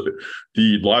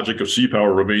the logic of sea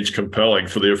power remains compelling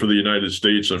for the United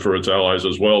States and for its allies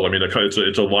as well. I mean,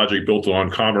 it's a logic built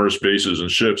on commerce, bases, and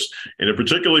ships, and in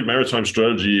particular, maritime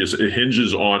strategy it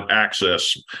hinges on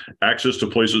access to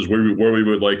places where we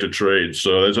would like to trade.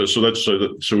 So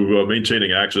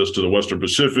maintaining access to the Western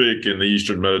Pacific and the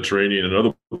Eastern Mediterranean and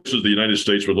other places the United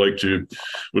States would like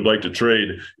to trade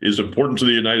is important to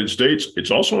the United States. It's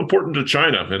also important to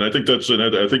China, and I think that's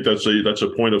a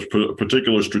point of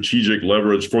particular strategic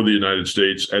leverage for the United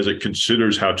States as it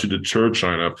considers how to deter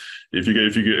China. If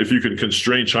you can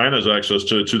constrain China's access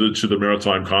to the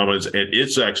maritime commons and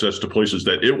its access to places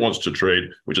that it wants to trade,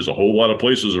 which is a whole lot of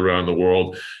places around the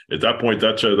world, at that point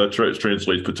that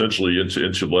translates potentially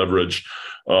into leverage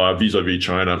vis-a-vis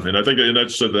China. And I think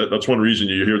that's one reason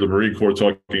you hear the Marine Corps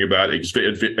talking about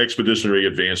expeditionary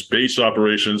advanced base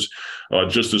operations.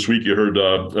 Just this week, you heard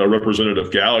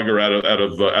Representative Gallagher out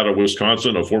of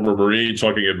Wisconsin, a former Marine,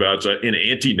 talking about an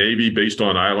anti-Navy based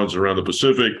on islands around the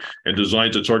Pacific and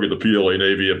designed to target the PLA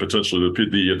Navy and potentially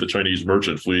the Chinese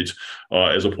merchant fleet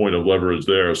as a point of leverage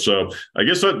there. So I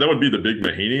guess that would be the big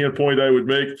Mahanian point I would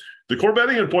make. The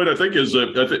Corbettian point, I think, is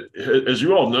that, as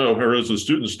you all know, or as the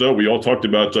students know, we all talked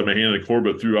about Mahan and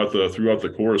Corbett throughout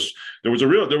the course. There was a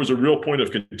real point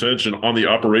of contention on the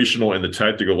operational and the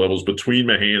tactical levels between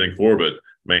Mahan and Corbett.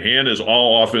 Mahan is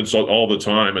all offense all the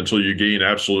time until you gain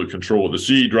absolute control of the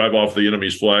sea, drive off the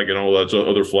enemy's flag, and all that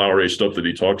other flowery stuff that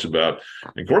he talks about.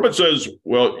 And Corbett says,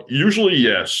 well, usually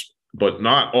yes, but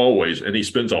not always. And he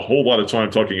spends a whole lot of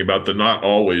time talking about the not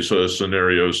always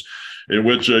scenarios. In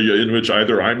which either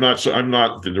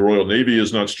the Royal Navy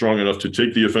is not strong enough to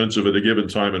take the offensive at a given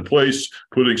time and place,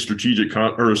 putting strategic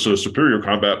superior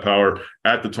combat power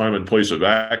at the time and place of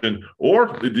action,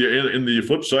 or in the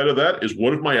flip side of that is,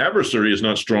 what if my adversary is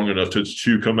not strong enough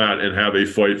to come out and have a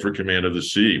fight for command of the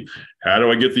sea? How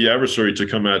do I get the adversary to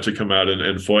come out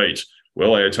and fight?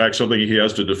 Well, I attack something he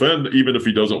has to defend, even if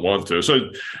he doesn't want to. So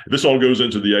this all goes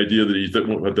into the idea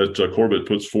that Corbett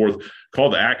puts forth,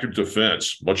 called active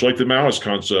defense, much like the Maoist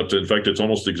concept. In fact, it's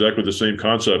almost exactly the same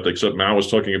concept, except Mao was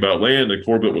talking about land and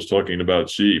Corbett was talking about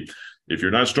sea. If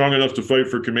you're not strong enough to fight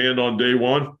for command on day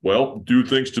one, well, do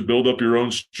things to build up your own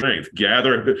strength.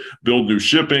 Build new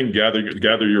shipping,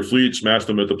 gather your fleets, mass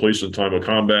them at the place and time of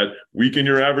combat, weaken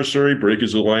your adversary, break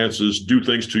his alliances, do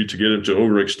things to get him to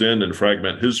overextend and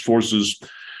fragment his forces.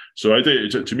 So I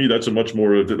think, to me, that's a much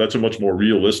more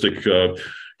realistic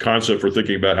concept for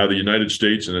thinking about how the United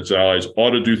States and its allies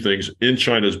ought to do things in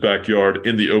China's backyard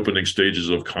in the opening stages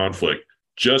of conflict.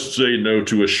 Just say no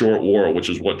to a short war, which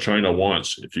is what China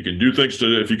wants. If you can do things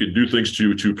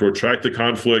to protract the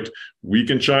conflict,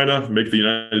 weaken China, make the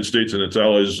United States and its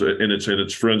allies and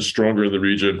its friends stronger in the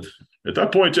region. At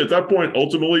that point,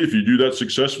 ultimately, if you do that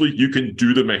successfully, you can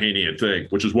do the Mahanian thing,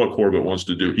 which is what Corbett wants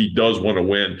to do. He does want to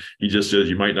win. He just says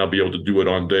you might not be able to do it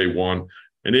on day one.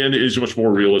 And then he's much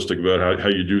more realistic about how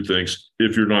you do things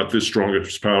if you're not this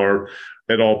strongest power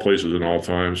at all places and all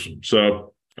times.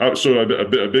 So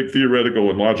a big theoretical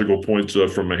and logical point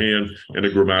from Mahan and a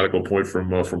grammatical point from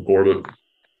Corbett.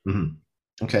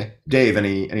 Mm-hmm. Okay, Dave,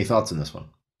 any thoughts on this one?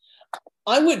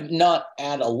 I would not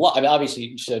add a lot. I mean, obviously,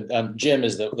 you said Jim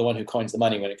is the one who coins the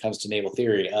money when it comes to naval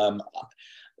theory.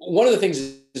 One of the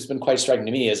things that's been quite striking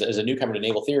to me as a newcomer to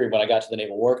naval theory when I got to the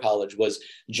Naval War College was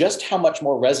just how much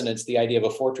more resonance the idea of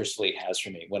a fortress fleet has for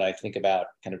me when I think about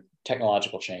kind of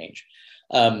technological change.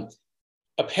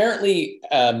 Apparently,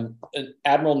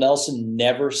 Admiral Nelson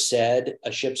never said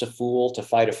a ship's a fool to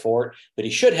fight a fort, but he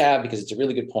should have, because it's a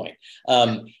really good point.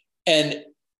 And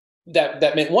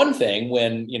that meant one thing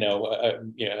when,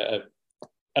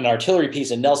 an artillery piece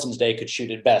in Nelson's day could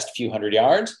shoot at best a few hundred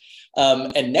yards.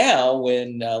 And now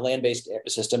when land-based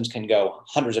systems can go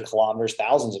hundreds of kilometers,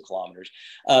 thousands of kilometers,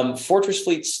 fortress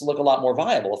fleets look a lot more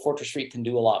viable. A fortress fleet can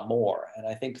do a lot more. And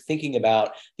I think thinking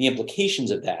about the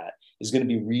implications of that is going to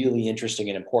be really interesting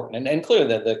and important. And clearly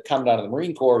the Commandant of the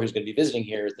Marine Corps, who's going to be visiting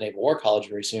here at the Naval War College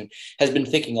very soon, has been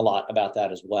thinking a lot about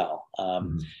that as well.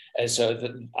 And so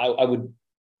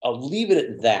I'll leave it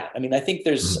at that. I mean, I think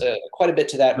there's quite a bit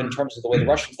to that in terms of the way the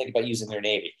Russians think about using their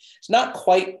Navy. It's not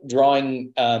quite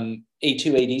drawing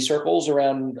A2 AD circles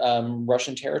around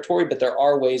Russian territory, but there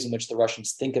are ways in which the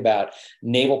Russians think about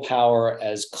naval power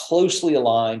as closely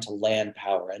aligned to land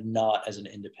power and not as an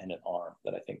independent arm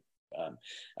that I think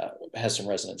has some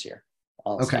resonance here.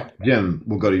 Okay, Jim,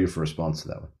 we'll go to you for a response to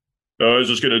that one. I was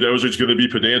just gonna be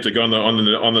pedantic on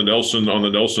the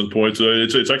Nelson point.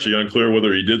 It's actually unclear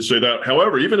whether he did say that.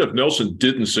 However, even if Nelson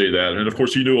didn't say that, and of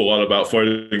course he knew a lot about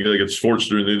fighting against forts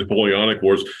during the Napoleonic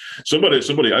Wars,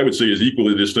 somebody I would say is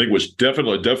equally distinguished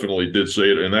definitely did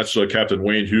say it, and that's Captain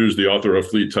Wayne Hughes, the author of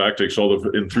Fleet Tactics,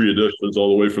 in 3 editions all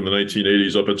the way from the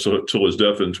 1980s up until his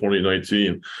death in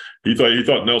 2019. He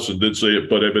thought Nelson did say it,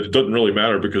 but it doesn't really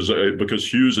matter because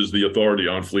Hughes is the authority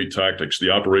on fleet tactics,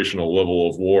 the operational level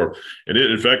of war. And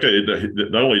in fact,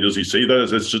 not only does he say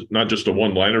that, it's not just a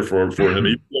one-liner for him.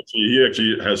 He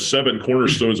actually has 7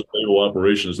 cornerstones of naval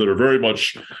operations that are very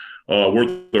much worth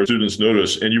our students'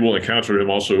 notice, and you will encounter him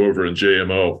also over in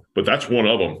JMO. But that's one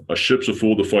of them. A ship's a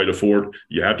fool to fight a fort.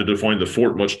 You have to define the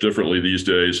fort much differently these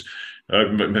days.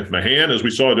 Mahan, as we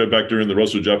saw back during the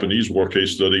Russo-Japanese War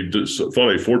case study,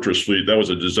 thought a fortress fleet, that was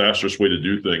a disastrous way to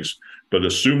do things. But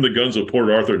assume the guns of Port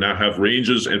Arthur now have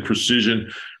ranges and precision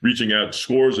reaching out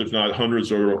scores, if not hundreds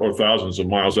or thousands of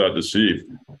miles out to sea.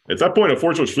 At that point, a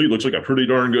fortress fleet looks like a pretty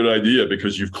darn good idea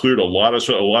because you've cleared a lot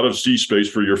of sea space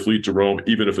for your fleet to roam,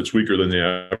 even if it's weaker than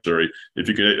the adversary. If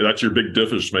you can, that's your big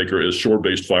difference maker is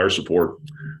shore-based fire support.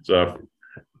 So.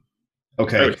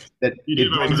 Okay,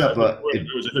 it brings up it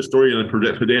was a historian and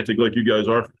pedantic like you guys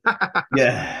are.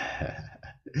 Yeah,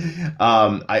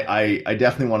 I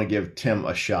definitely want to give Tim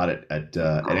a shot at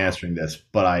answering this,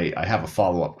 but I have a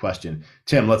follow-up question.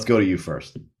 Tim, let's go to you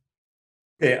first.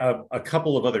 Okay, a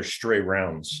couple of other stray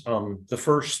rounds. The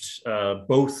first,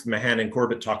 both Mahan and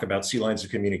Corbett talk about sea lines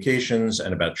of communications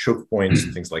and about choke points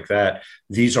and things like that.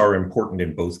 These are important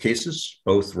in both cases.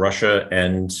 Both Russia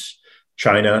and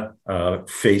China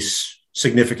face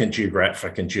significant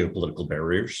geographic and geopolitical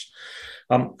barriers.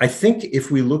 I think if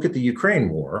we look at the Ukraine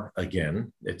war,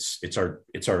 again, it's our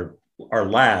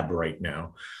lab right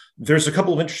now, there's a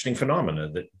couple of interesting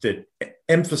phenomena that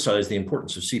emphasize the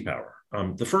importance of sea power.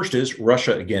 The first is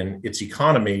Russia, again, its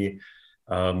economy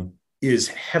is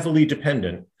heavily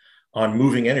dependent on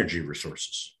moving energy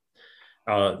resources.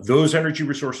 Those energy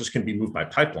resources can be moved by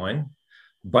pipeline,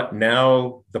 but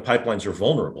now the pipelines are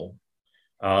vulnerable.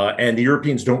 And the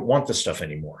Europeans don't want the stuff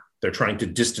anymore. They're trying to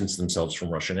distance themselves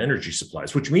from Russian energy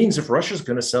supplies, which means if Russia's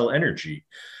going to sell energy,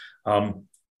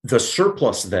 the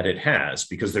surplus that it has,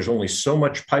 because there's only so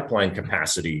much pipeline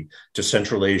capacity to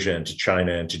Central Asia and to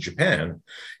China and to Japan,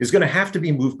 is going to have to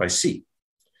be moved by sea.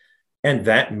 And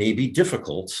that may be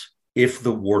difficult if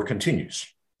the war continues.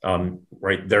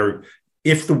 Right there,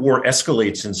 if the war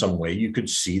escalates in some way, you could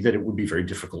see that it would be very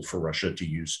difficult for Russia to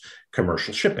use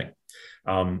commercial shipping.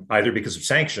 Either because of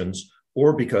sanctions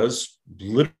or because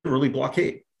literally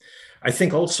blockade. I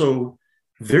think also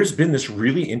there's been this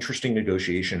really interesting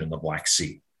negotiation in the Black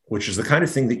Sea, which is the kind of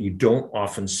thing that you don't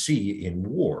often see in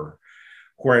war,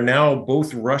 where now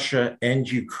both Russia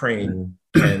and Ukraine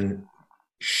can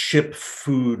ship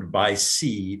food by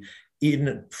sea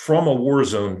from a war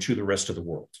zone to the rest of the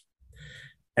world.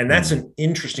 And that's an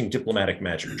interesting diplomatic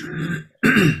magic trick.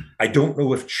 I don't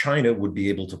know if China would be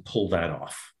able to pull that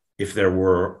off if there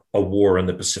were a war in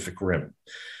the Pacific Rim.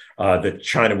 That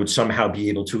China would somehow be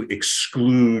able to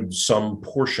exclude some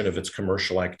portion of its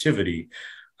commercial activity.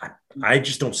 I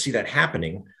just don't see that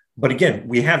happening. But again,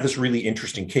 we have this really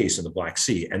interesting case in the Black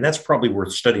Sea, and that's probably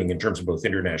worth studying in terms of both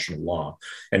international law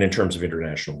and in terms of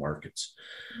international markets.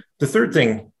 The third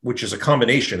thing, which is a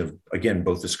combination of, again,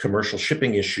 both this commercial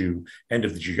shipping issue and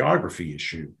of the geography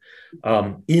issue,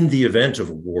 in the event of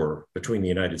a war between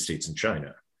the United States and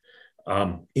China,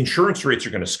 insurance rates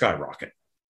are going to skyrocket.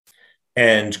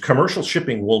 And commercial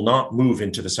shipping will not move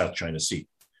into the South China Sea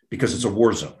because it's a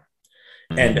war zone.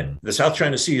 And the South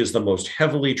China Sea is the most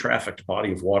heavily trafficked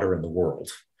body of water in the world.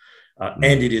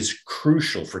 And it is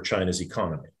crucial for China's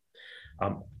economy.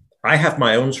 I have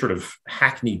my own sort of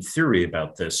hackneyed theory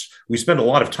about this. We spend a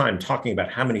lot of time talking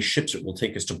about how many ships it will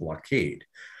take us to blockade.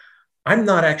 I'm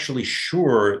not actually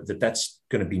sure that that's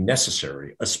going to be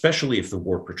necessary, especially if the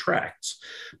war protracts,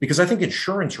 because I think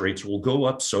insurance rates will go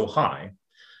up so high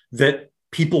that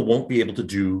people won't be able to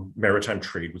do maritime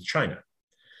trade with China.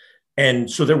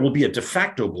 And so there will be a de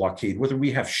facto blockade, whether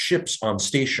we have ships on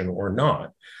station or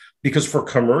not, because for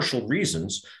commercial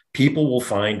reasons, people will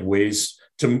find ways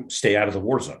to stay out of the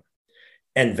war zone.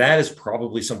 And that is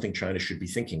probably something China should be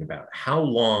thinking about. How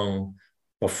long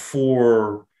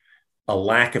before a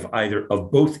lack of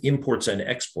both imports and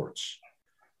exports,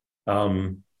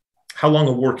 how long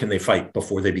a war can they fight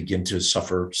before they begin to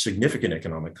suffer significant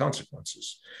economic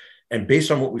consequences? And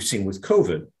based on what we've seen with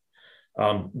COVID,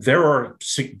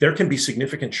 there can be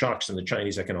significant shocks in the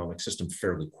Chinese economic system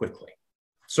fairly quickly.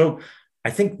 So I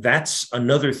think that's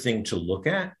another thing to look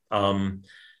at.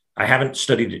 I haven't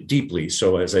studied it deeply.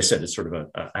 So as I said, it's sort of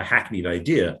a hackneyed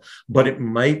idea, but it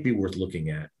might be worth looking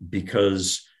at,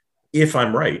 because if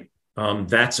I'm right,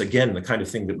 that's, again, the kind of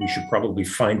thing that we should probably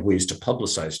find ways to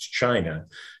publicize to China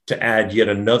to add yet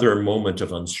another moment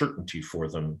of uncertainty for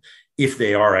them if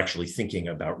they are actually thinking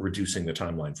about reducing the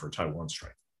timeline for a Taiwan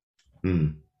strike.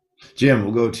 Jim,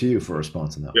 we'll go to you for a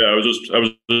response on that. Yeah, I was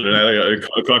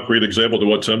a concrete example to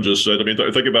what Tim just said. I mean,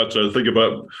 think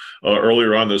about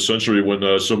earlier on this century when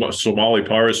Somali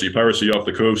piracy off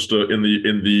the coast in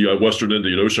the Western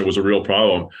Indian Ocean was a real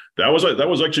problem. That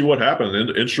was actually what happened.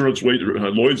 And insurance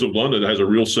Lloyd's of London has a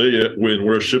real say in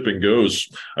where shipping goes.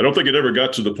 I don't think it ever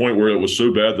got to the point where it was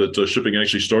so bad that shipping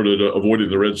actually started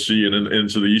avoiding the Red Sea and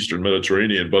into the Eastern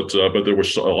Mediterranean. But there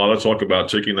was a lot of talk about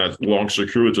taking that long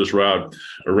circuitous route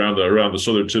around the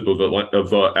southern tip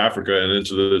of Africa and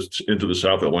into the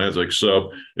South Atlantic.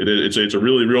 So it's a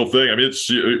really real thing. I mean,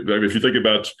 if you think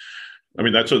about, I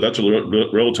mean, that's a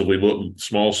relatively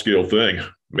small scale thing.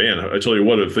 Man, I tell you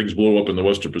what, if things blow up in the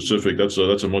Western Pacific, that's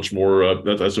a much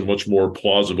more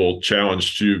plausible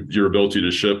challenge to your ability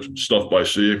to ship stuff by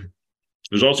sea.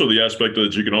 There's also the aspect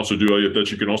that you can also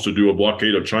do a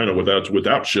blockade of China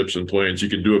without ships and planes. You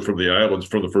can do it from the islands,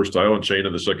 from the first island chain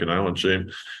and the second island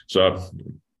chain. So,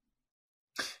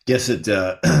 guess it.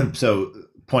 So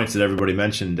points that everybody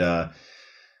mentioned.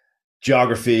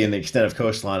 Geography and the extent of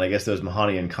coastline, I guess those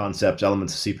Mahanian concepts,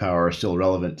 elements of sea power, are still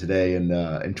relevant today in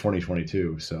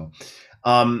 2022. So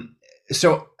I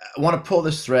want to pull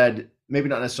this thread, maybe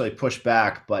not necessarily push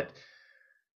back, but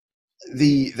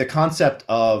the concept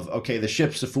of, okay, the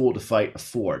ship's a fool to fight a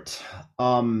fort.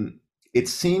 It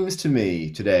seems to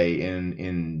me today,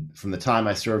 in from the time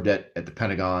I served at the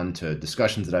Pentagon to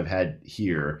discussions that I've had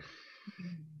here,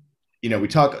 we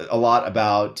talk a lot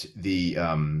about the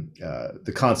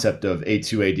concept of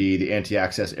A2AD, the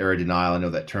anti-access area denial. I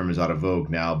know that term is out of vogue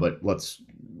now, but let's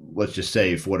just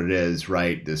say for what it is,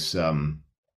 right? This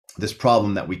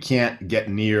problem that we can't get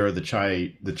near the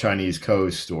Chinese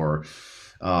coast, or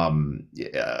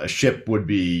a ship would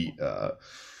be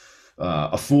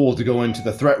a fool to go into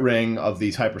the threat ring of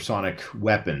these hypersonic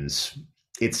weapons.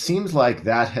 It seems like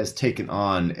that has taken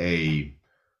on a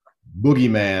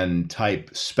boogeyman type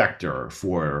specter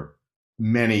for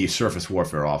many surface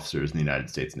warfare officers in the United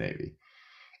States Navy.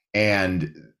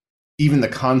 And even the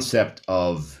concept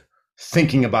of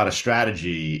thinking about a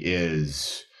strategy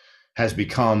has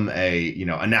become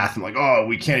anathema, like, oh,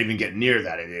 we can't even get near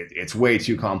that. It's way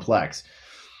too complex.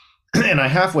 And I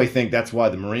halfway think that's why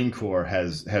the Marine Corps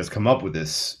has come up with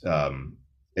this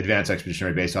advanced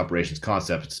expeditionary base operations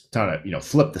concept. It's trying to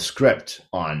flip the script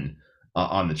on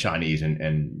the Chinese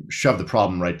and shove the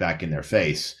problem right back in their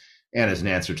face. and as an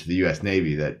answer to the U.S.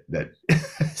 Navy that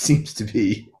seems to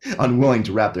be unwilling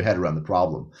to wrap their head around the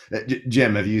problem.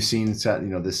 Jim, have you seen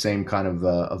the same kind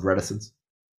of reticence?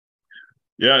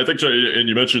 Yeah, I think so. And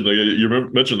you mentioned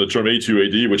the term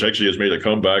A2AD, which actually has made a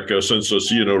comeback since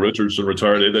C&O Richardson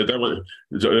retired.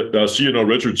 C&O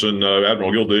Richardson,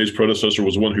 Admiral Gilday's predecessor,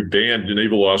 was the one who banned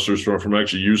naval officers from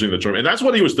actually using the term, and that's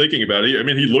what he was thinking about. He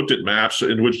looked at maps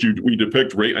in which we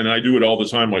depict rate, and I do it all the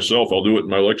time myself. I'll do it in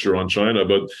my lecture on China.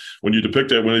 But when you depict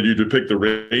the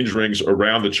range rings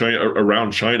around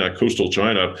China, coastal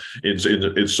China,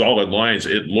 in solid lines,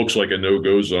 it looks like a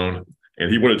no-go zone. And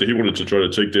he wanted to try to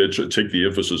take the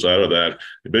emphasis out of that,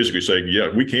 basically saying, yeah,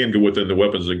 we can go within the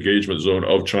weapons engagement zone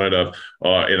of China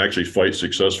and actually fight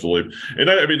successfully. And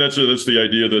that's the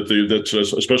idea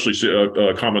that especially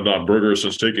Commandant Berger,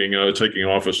 since taking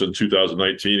office in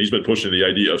 2019, he's been pushing the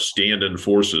idea of stand-in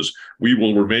forces. We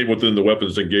will remain within the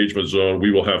weapons engagement zone. We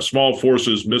will have small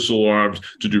forces, missile arms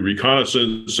to do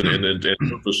reconnaissance and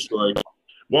surface strike.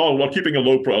 Well, while keeping a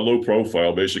low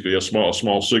profile, basically a small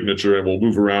signature, and we'll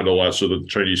move around a lot so that the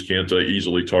Chinese can't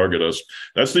easily target us.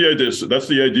 That's the idea. That's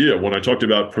the idea. When I talked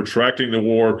about protracting the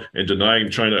war and denying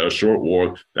China a short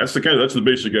war, that's the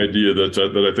basic idea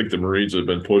that I think the Marines have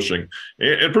been pushing,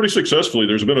 and pretty successfully.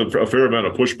 There's been a fair amount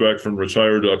of pushback from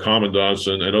retired commandants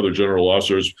and other general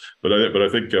officers, but I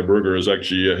think Berger has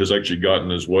actually gotten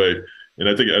his way. And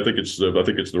I think it's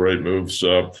the right move.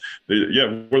 So,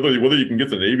 whether you can get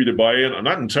the Navy to buy in, I'm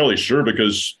not entirely sure,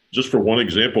 because just for one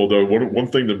example, though, one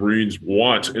thing the Marines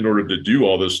want in order to do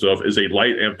all this stuff is a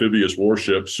light amphibious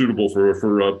warship suitable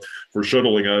for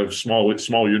shuttling of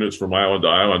small units from island to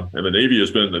island. And the Navy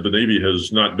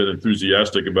has not been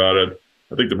enthusiastic about it.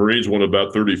 I think the Marines want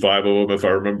about 35 of them, if I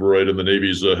remember right, and the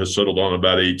Navy's has settled on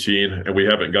about 18, and we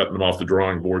haven't gotten them off the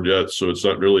drawing board yet. So it's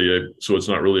not really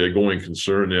a going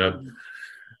concern yet.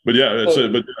 But yeah,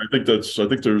 but I think there's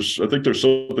something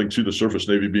to the surface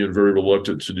Navy being very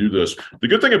reluctant to do this. The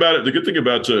good thing about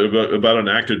an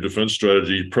active defense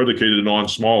strategy predicated on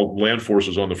small land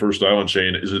forces on the first island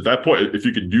chain is, at that point, if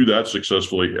you can do that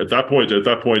successfully, at that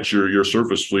point your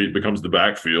surface fleet becomes the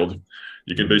backfield.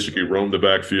 You can basically roam the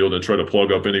backfield and try to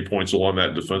plug up any points along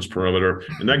that defense perimeter,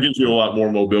 and that gives you a lot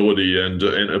more mobility and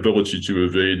ability to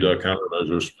evade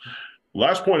countermeasures.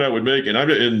 Last point I would make,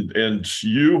 and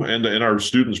you and our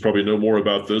students probably know more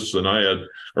about this than I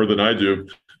do.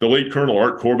 The late Colonel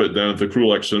Art Corbett down at the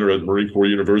Krulak Center at Marine Corps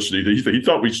University, he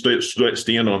thought we'd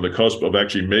stand on the cusp of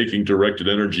actually making directed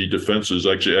energy defenses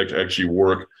actually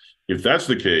work. If that's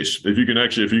the case, if you can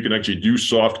actually do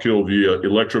soft kill via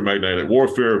electromagnetic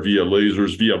warfare, via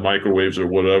lasers, via microwaves, or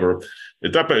whatever,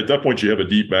 at that point you have a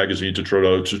deep magazine to try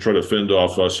to fend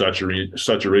off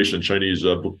saturation Chinese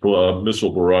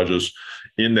missile barrages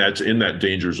in that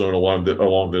danger zone along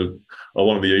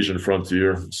the Asian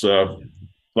frontier. So,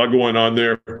 a lot going on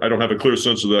there. I don't have a clear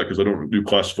sense of that because I don't do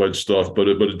classified stuff, but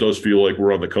it does feel like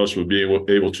we're on the cusp of being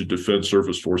able to defend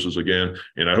surface forces again,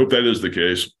 and I hope that is the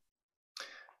case.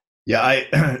 Yeah,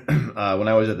 when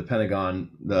I was at the Pentagon,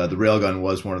 the railgun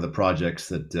was one of the projects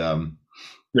that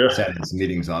sat in some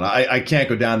meetings on. I can't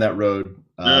go down that road.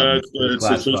 It's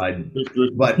classified,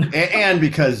 but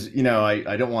because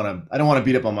I don't want to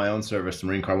beat up on my own service, the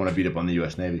Marine Corps. I want to beat up on the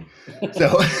U.S. Navy.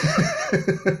 So,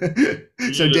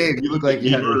 so Dave, you look like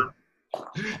you had.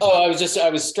 Oh, I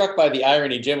was struck by the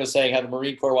irony. Jim was saying how the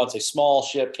Marine Corps wants a small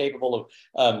ship capable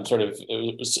of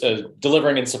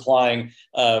delivering and supplying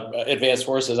advanced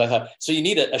forces. I thought, so you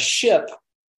need a ship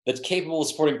that's capable of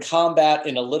supporting combat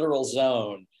in a literal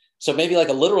zone. So maybe like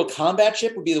a literal combat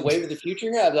ship would be the wave of the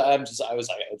future. I was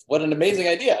like, what an amazing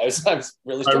idea. I was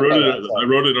really struck by that. I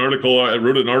wrote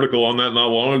an article on that not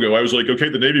long ago. I was like, okay,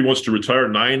 the Navy wants to retire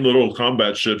 9 little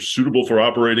combat ships suitable for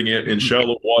operating in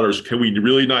shallow waters. Can we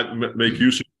really not make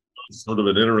use of sort of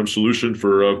an interim solution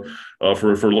for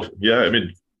yeah, I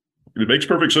mean, it makes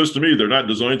perfect sense to me. They're not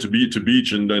designed to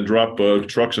beach and drop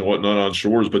trucks and whatnot on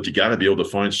shores, but you got to be able to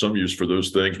find some use for those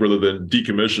things rather than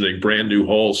decommissioning brand new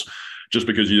hulls just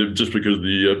because the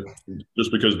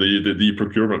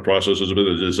procurement process has been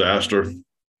a disaster.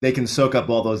 They can soak up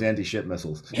all those anti-ship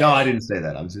missiles. No, I didn't say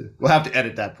that. We'll have to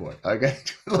edit that part. Okay,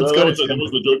 let's go. That was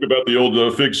the joke about the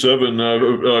old Fig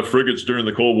 7 frigates during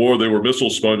the Cold War. They were missile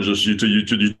sponges. You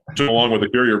took along with the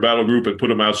carrier battle group and put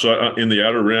them outside in the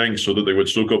outer ring so that they would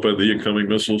soak up the incoming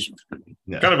missiles.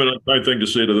 Yeah. Kind of an unkind thing to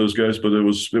say to those guys, but it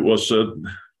was said.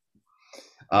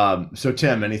 So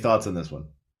Tim, any thoughts on this one?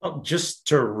 Well, just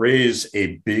to raise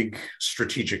a big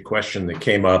strategic question that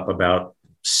came up about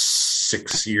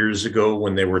 6 years ago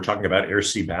when they were talking about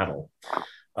air-sea battle.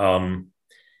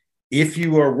 If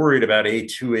you are worried about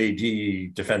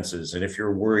A2AD defenses, and if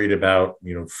you're worried about,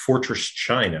 Fortress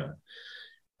China,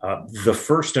 The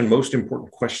first and most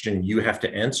important question you have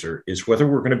to answer is whether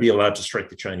we're going to be allowed to strike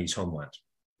the Chinese homeland.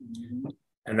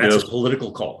 And that's a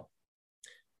political call.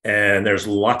 And there's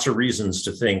lots of reasons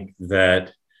to think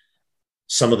that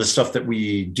some of the stuff that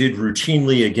we did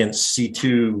routinely against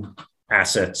C2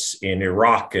 assets in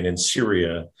Iraq and in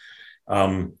Syria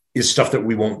is stuff that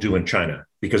we won't do in China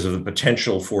because of the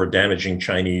potential for damaging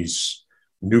Chinese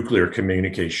nuclear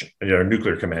communication,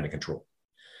 nuclear command and control.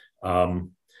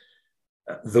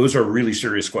 Those are really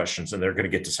serious questions, and they're going to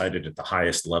get decided at the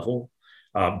highest level,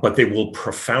 but they will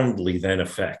profoundly then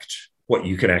affect what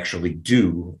you can actually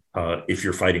do if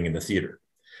you're fighting in the theater.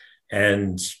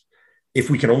 And if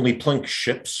we can only plunk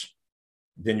ships,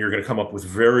 then you're going to come up with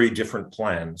very different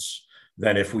plans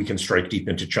than if we can strike deep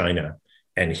into China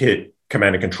and hit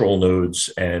command and control nodes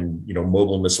and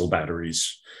mobile missile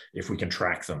batteries if we can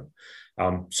track them.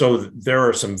 So there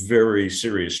are some very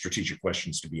serious strategic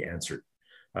questions to be answered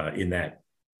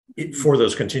for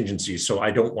those contingencies. So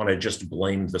I don't want to just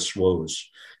blame the SWOs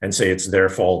and say it's their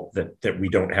fault that we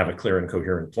don't have a clear and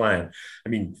coherent plan. I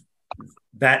mean,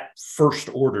 that first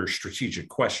order strategic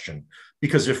question,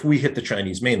 because if we hit the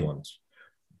Chinese mainland,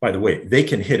 by the way, they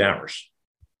can hit ours.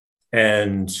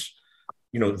 And,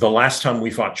 the last time we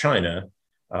fought China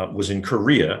was in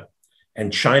Korea,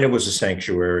 and China was a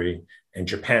sanctuary and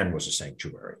Japan was a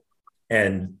sanctuary.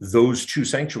 And those two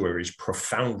sanctuaries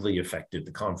profoundly affected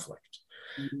the conflict.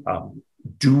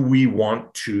 Do we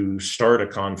want to start a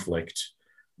conflict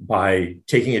by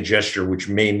taking a gesture which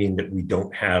may mean that we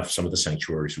don't have some of the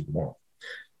sanctuaries we want?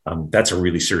 That's a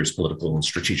really serious political and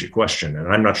strategic question,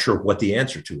 and I'm not sure what the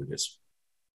answer to it is.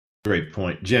 Great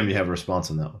point. Jim, you have a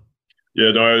response on that one?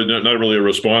 Yeah, no, not really a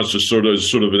response, just sort of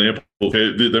an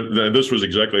amplification. This was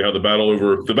exactly how the battle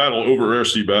over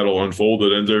Air-Sea battle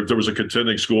unfolded, and there was a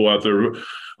contending school out there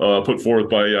put forth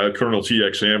by Colonel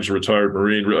T.X. Hams, a retired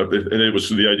Marine, and it was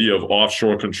the idea of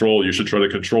offshore control. You should try to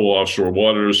control offshore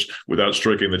waters without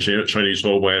striking the Chinese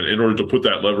homeland in order to put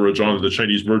that leverage on the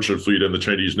Chinese merchant fleet and the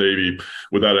Chinese Navy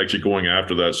without actually going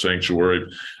after that sanctuary.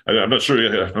 I'm not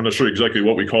sure exactly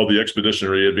what we call the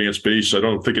Expeditionary Advanced Base. I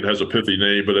don't think it has a pithy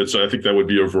name, but I think that would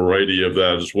be a variety of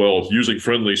that as well. Using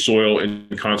friendly soil in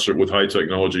concert with high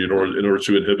technology in order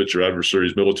to inhibit your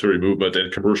adversary's military movement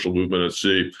and commercial movement at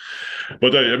sea.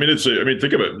 But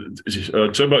think of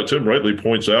it. Tim rightly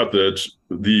points out that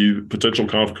the potential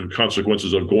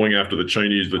consequences of going after the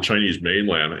Chinese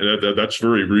mainland, and that's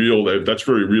very real. That's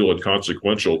very real and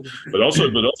consequential. But also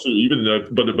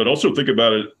think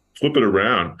about it. Flip it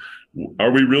around.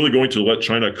 Are we really going to let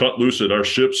China cut loose at our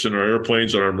ships and our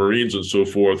airplanes and our Marines and so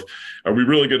forth? Are we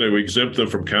really going to exempt them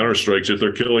from counterstrikes if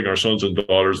they're killing our sons and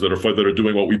daughters that are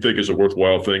doing what we think is a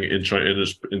worthwhile thing in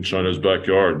China's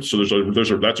backyard? So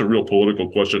that's a real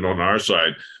political question on our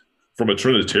side. From a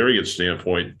Trinitarian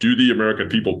standpoint, do the American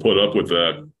people put up with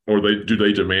that, or do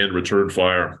they demand return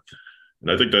fire?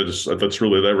 And I think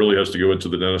that really has to go into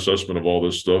the net assessment of all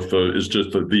this stuff. Is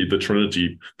just the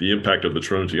Trinity, the impact of the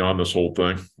Trinity on this whole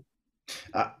thing.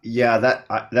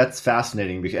 That's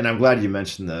fascinating, and I'm glad you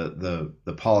mentioned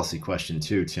the policy question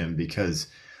too, Tim, because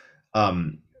for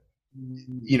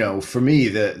me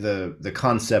the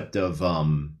concept of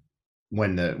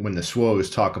when the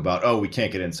SWOs talk about, we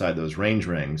can't get inside those range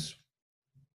rings.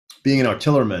 Being an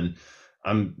artilleryman,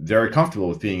 I'm very comfortable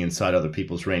with being inside other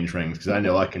people's range rings because I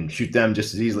know I can shoot them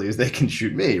just as easily as they can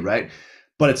shoot me, right?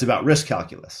 But it's about risk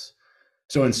calculus.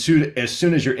 So as soon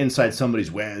as you're inside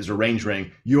somebody's WES or range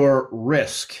ring, your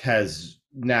risk has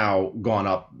now gone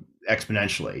up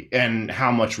exponentially. And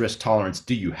how much risk tolerance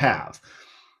do you have?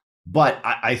 But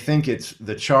I think it's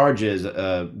the charge is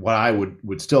what I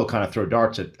would still kind of throw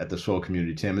darts at the SWO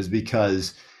community, Tim, is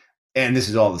because, and this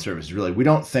is all the services really, we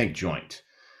don't think joint.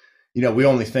 We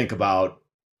only think about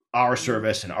our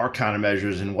service and our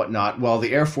countermeasures and whatnot. Well,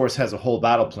 the Air Force has a whole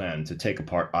battle plan to take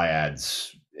apart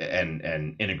IADs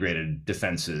and integrated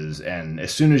defenses. And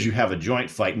as soon as you have a joint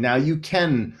fight, now you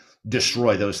can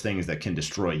destroy those things that can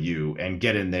destroy you and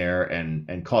get in there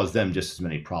and cause them just as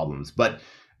many problems. But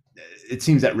it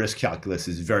seems that risk calculus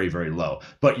is very, very low.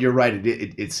 But you're right,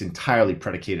 it's entirely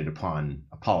predicated upon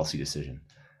a policy decision.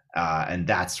 And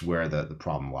that's where the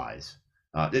problem lies.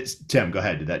 Tim, go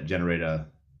ahead. Did that generate a...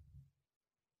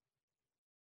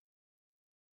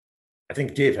 I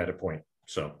think Dave had a point.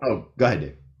 So. Oh, go ahead,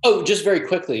 Dave. Oh, just very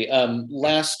quickly.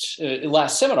 Last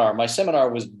seminar, my seminar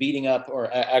was beating up,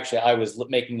 or actually I was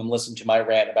making them listen to my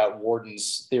rant about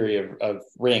Warden's theory of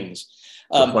rings.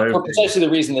 For precisely the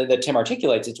reason that Tim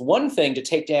articulates. It's one thing to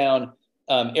take down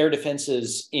air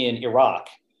defenses in Iraq,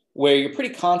 where you're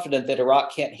pretty confident that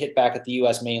Iraq can't hit back at the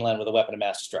US mainland with a weapon of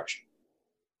mass destruction.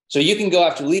 So you can go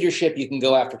after leadership, you can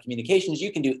go after communications,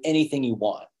 you can do anything you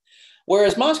want.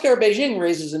 Whereas Moscow or Beijing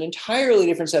raises an entirely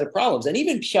different set of problems. And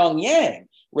even Pyongyang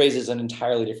raises an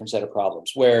entirely different set of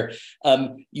problems where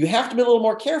you have to be a little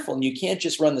more careful, and you can't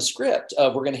just run the script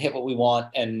of we're going to hit what we want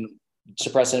and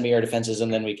suppress enemy air defenses,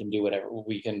 and then we can do whatever,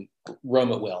 we can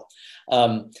roam at will.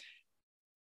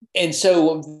 And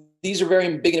so these are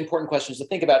very big and important questions to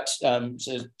think about.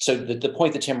 So the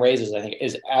point that Tim raises, I think,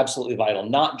 is absolutely vital,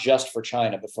 not just for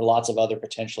China, but for lots of other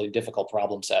potentially difficult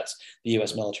problem sets the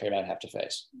U.S. military might have to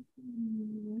face.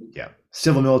 Yeah,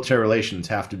 civil military relations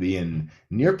have to be in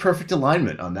near perfect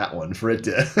alignment on that one for it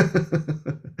to.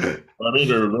 I mean,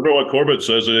 remember what Corbett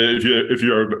says: if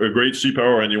you're a great sea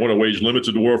power and you want to wage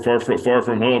limited war far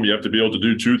from home, you have to be able to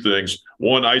do two things: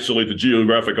 one, isolate the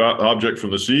geographic object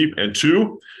from the sea, and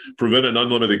two, prevent an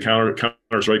unlimited counter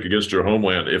strike against your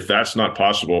homeland. If that's not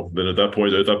possible, then at that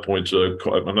point,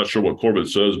 I'm not sure what Corbett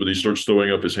says, but he starts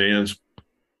throwing up his hands.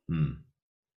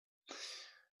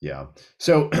 Yeah.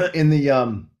 So in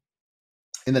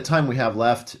the time we have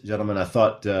left, gentlemen, I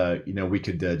thought we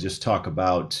could just talk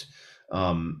about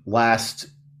last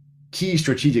key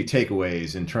strategic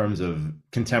takeaways in terms of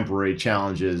contemporary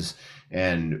challenges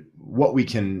and what we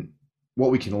can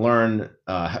learn,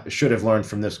 should have learned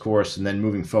from this course, and then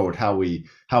moving forward, how we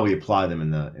apply them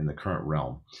in the current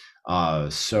realm.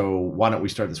 So why don't we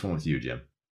start this one with you, Jim?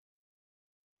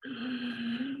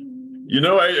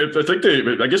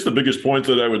 I guess the biggest point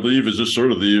that I would leave is just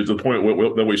sort of the point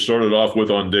that we started off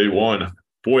with on day one.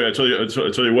 Boy, I tell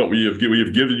you what, we have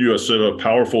given you a set of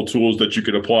powerful tools that you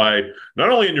can apply not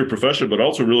only in your profession but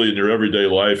also really in your everyday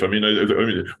life. I mean,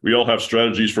 we all have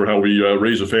strategies for how we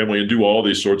raise a family and do all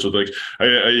these sorts of things.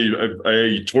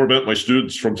 I torment my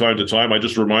students from time to time. I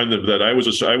just remind them that I was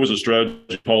a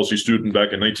strategy policy student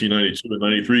back in 1992 and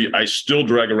 93. I still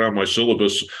drag around my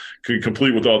syllabus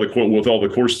complete with all the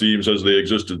course themes as they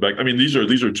existed back. I mean, these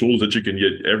are tools that you can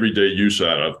get everyday use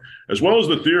out of, as well as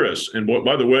the theorists. And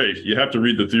by the way, you have to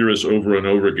read the theorists over and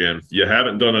over again. You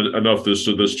haven't done enough this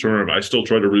term. I still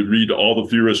try to read all the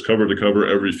theorists cover to cover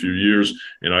every few years,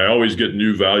 and I always get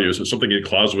new values. And something in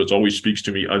Clausewitz always speaks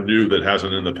to me anew that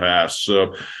hasn't in the past.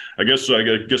 So I guess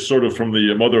sort of from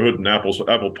the motherhood and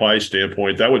apple pie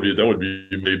standpoint, those would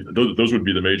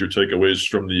be the major takeaways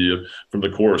from the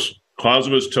course.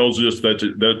 Clausewitz tells us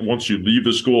that once you leave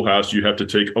the schoolhouse, you have to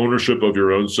take ownership of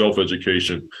your own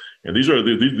self-education. And these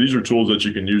are tools that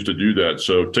you can use to do that.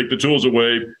 So take the tools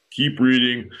away, keep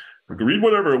reading, read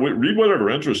whatever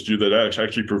interests you that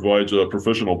actually provides a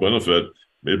professional benefit.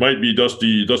 It might be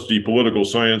dusty political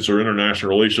science or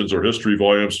international relations or history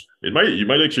volumes. You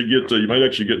might actually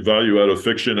get value out of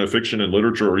fiction and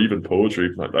literature, or even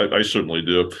poetry. I certainly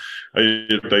do.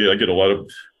 I get a lot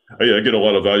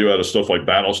of value out of stuff like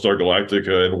Battlestar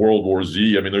Galactica and World War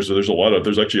Z. I mean, there's actually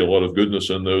a lot of goodness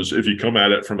in those if you come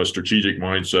at it from a strategic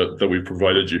mindset that we've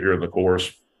provided you here in the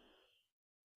course.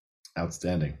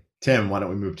 Outstanding. Tim, why don't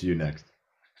we move to you next?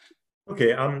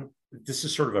 Okay. This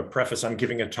is sort of a preface. I'm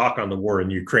giving a talk on the war in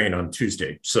Ukraine on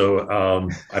Tuesday. So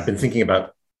I've been thinking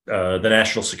about the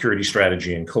national security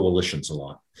strategy and coalitions a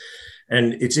lot.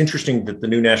 And it's interesting that the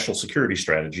new national security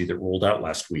strategy that rolled out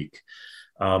last week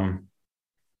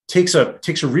takes a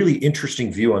really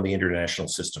interesting view on the international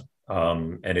system.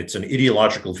 And it's an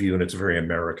ideological view, and it's a very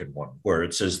American one, where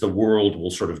it says the world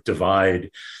will sort of divide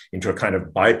into a kind of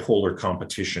bipolar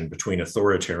competition between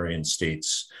authoritarian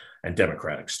states and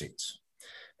democratic states.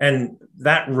 And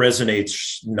that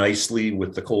resonates nicely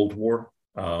with the Cold War.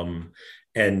 And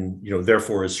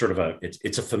therefore is sort of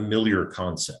it's a familiar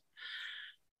concept.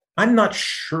 I'm not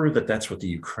sure that that's what the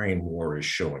Ukraine war is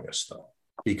showing us, though,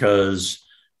 because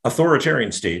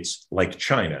authoritarian states like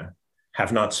China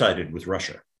have not sided with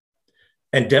Russia,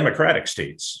 and democratic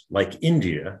states like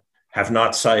India have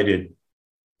not sided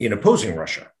in opposing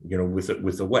Russia,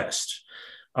 with the West.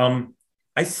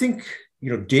 I think,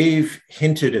 Dave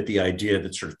hinted at the idea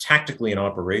that sort of tactically and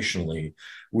operationally,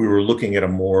 we were looking at a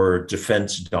more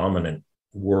defense dominant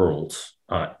world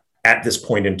at this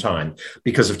point in time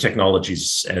because of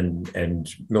technologies and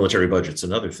military budgets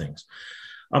and other things.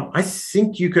 I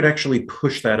think you could actually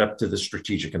push that up to the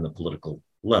strategic and the political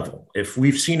level. If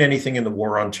we've seen anything in the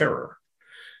war on terror,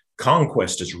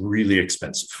 conquest is really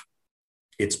expensive.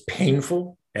 It's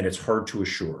painful and it's hard to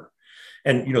assure.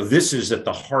 And, this is at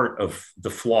the heart of the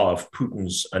flaw of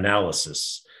Putin's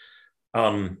analysis.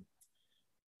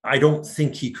 I don't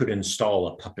think he could install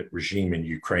a puppet regime in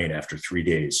Ukraine after 3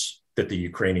 days that the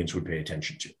Ukrainians would pay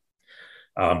attention to.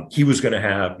 He was going to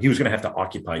have to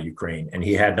occupy Ukraine, and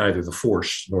he had neither the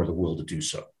force nor the will to do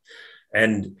so.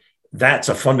 And that's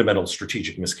a fundamental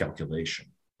strategic miscalculation.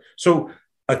 So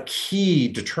a key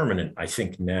determinant, I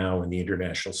think, now in the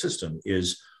international system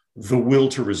is the will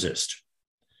to resist.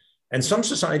 And some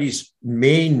societies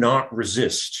may not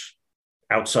resist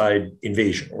outside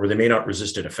invasion, or they may not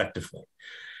resist it effectively.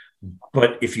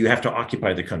 But if you have to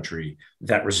occupy the country,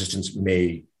 that resistance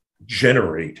may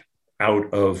generate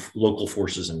out of local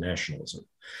forces and nationalism.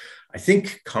 I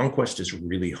think conquest is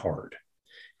really hard.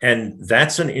 And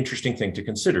that's an interesting thing to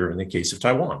consider in the case of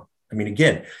Taiwan. I mean,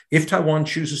 again, if Taiwan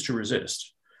chooses to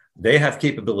resist, they have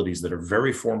capabilities that are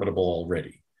very formidable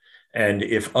already. And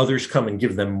if others come and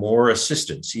give them more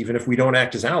assistance, even if we don't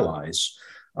act as allies,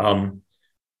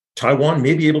 Taiwan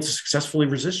may be able to successfully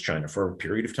resist China for a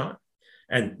period of time.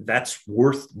 And that's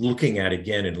worth looking at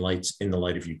again in the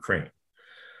light of Ukraine.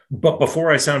 But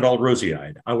before I sound all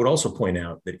rosy-eyed, I would also point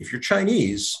out that if you're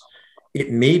Chinese, it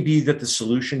may be that the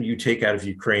solution you take out of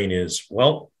Ukraine is,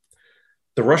 well,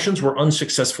 the Russians were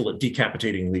unsuccessful at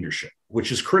decapitating leadership,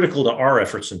 which is critical to our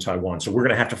efforts in Taiwan. So we're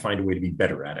going to have to find a way to be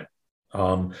better at it.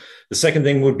 The second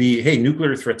thing would be, hey,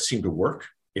 nuclear threats seem to work.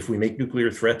 If we make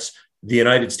nuclear threats, the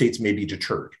United States may be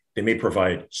deterred. They may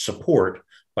provide support,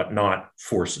 but not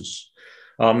forces.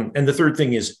 And the third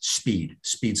thing is speed.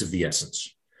 Speed's of the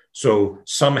essence. So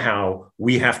somehow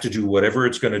we have to do whatever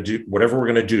we're going to do,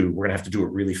 we're going to have to do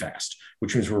it really fast,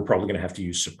 which means we're probably going to have to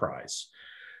use surprise.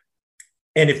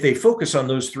 And if they focus on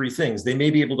those three things, they may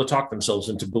be able to talk themselves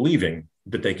into believing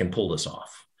that they can pull this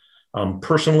off.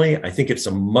 Personally, I think it's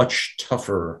a much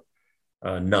tougher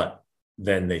nut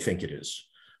than they think it is.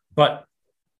 But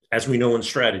as we know in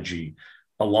strategy,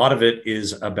 a lot of it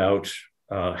is about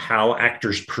how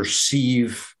actors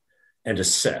perceive and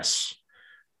assess.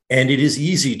 And it is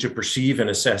easy to perceive and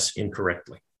assess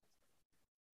incorrectly.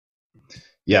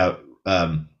 Yeah.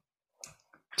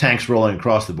 Tanks rolling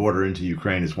across the border into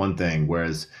Ukraine is one thing,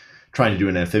 whereas trying to do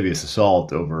an amphibious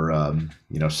assault over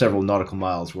several nautical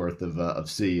miles worth of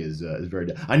sea is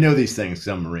very. I know these things because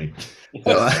I'm a Marine.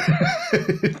 So,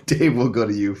 Dave, we'll go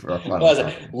to you for our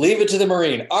final. Leave it to the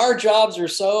Marine. Our jobs are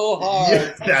so hard.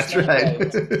 Yeah, that's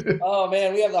right. Oh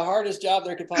man, we have the hardest job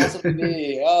there could possibly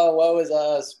be. Oh, woe is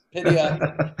us. Pity us.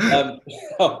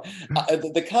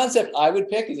 The concept I would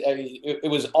pick is, it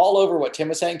was all over what Tim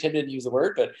was saying. Tim didn't use the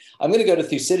word, but I'm going to go to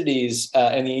Thucydides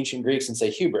and the ancient Greeks and say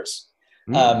hubris.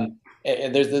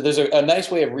 And there's a nice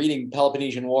way of reading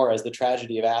Peloponnesian War as the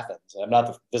tragedy of Athens.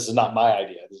 This is not my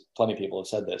idea. Plenty of people have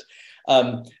said this.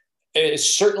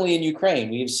 Certainly in Ukraine,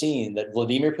 we've seen that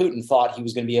Vladimir Putin thought he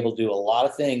was going to be able to do a lot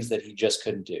of things that he just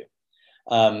couldn't do.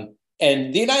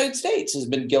 And the United States has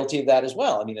been guilty of that as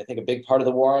well. I mean, I think a big part of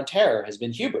the war on terror has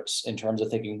been hubris in terms of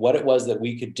thinking what it was that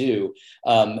we could do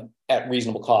at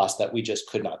reasonable cost that we just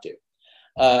could not do.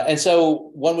 And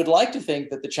so one would like to think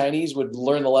that the Chinese would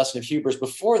learn the lesson of hubris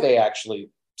before they actually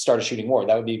started shooting more.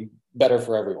 That would be better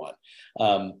for everyone.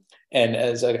 And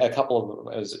as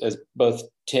as both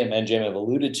Tim and Jim have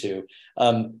alluded to,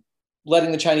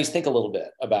 letting the Chinese think a little bit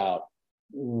about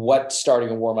what starting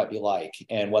a war might be like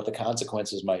and what the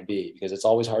consequences might be, because it's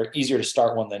always easier to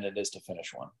start one than it is to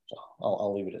finish one. So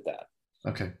I'll leave it at that.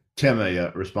 Okay. Tim,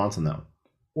 a response on that one?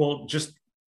 Well, just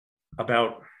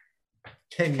about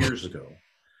 10 years ago,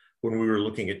 when we were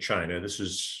looking at China, this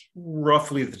is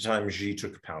roughly the time Xi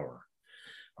took power.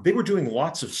 They were doing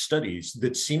lots of studies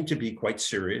that seemed to be quite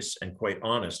serious and quite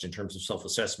honest in terms of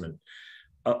self-assessment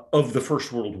of the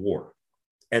First World War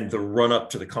and the run-up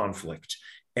to the conflict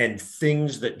and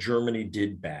things that Germany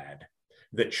did bad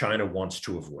that China wants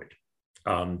to avoid,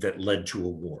 that led to a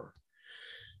war.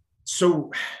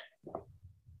 So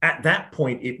at that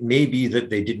point, it may be that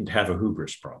they didn't have a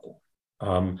hubris problem.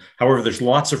 However, there's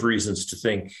lots of reasons to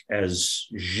think, as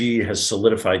Xi has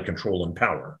solidified control and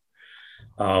power,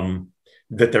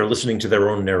 that they're listening to their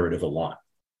own narrative a lot,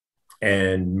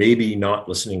 and maybe not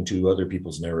listening to other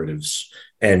people's narratives,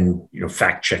 and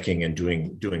fact checking and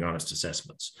doing honest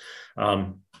assessments.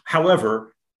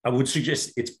 However, I would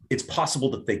suggest it's possible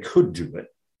that they could do it.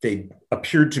 They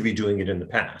appeared to be doing it in the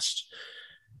past.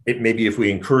 It may be, if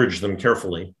we encourage them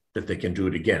carefully, that they can do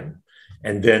it again.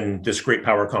 And then this great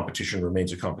power competition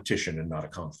remains a competition and not a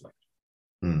conflict.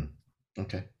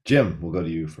 Okay, Jim, we'll go to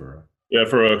you for. Yeah,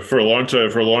 for a long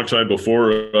time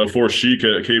before Xi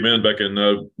came in back in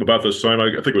about this time,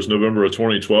 I think it was November of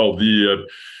 2012.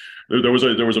 There was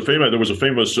a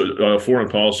famous foreign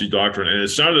policy doctrine, and it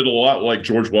sounded a lot like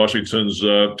George Washington's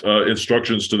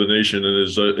instructions to the nation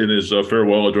in his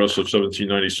farewell address of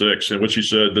 1796, in which he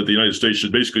said that the United States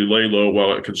should basically lay low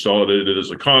while it consolidated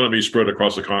its economy, spread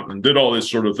across the continent, did all this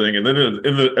sort of thing, and then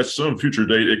at some future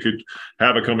date it could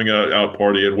have a coming out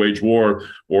party and wage war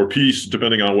or peace,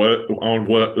 depending on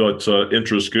what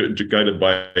interests guided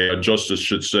by justice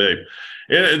should say.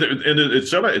 And it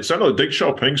sounded like Deng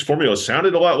Xiaoping's formula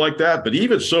sounded a lot like that, but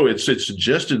even so, it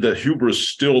suggested that hubris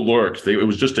still lurked. It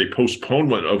was just a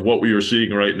postponement of what we are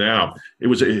seeing right now.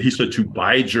 He said to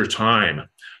bide your time.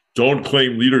 Don't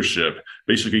claim leadership.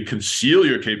 Basically, conceal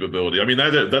your capability. I mean,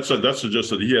 that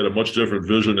suggests that he had a much different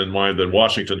vision in mind than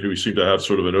Washington, who seemed to have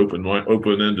sort of an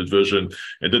open-ended vision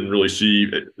and didn't really see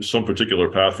some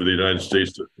particular path for the United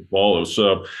States to follow.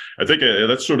 So, I think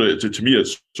that's sort of, to me,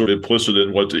 it's sort of implicit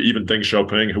in what even Deng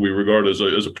Xiaoping, who we regard as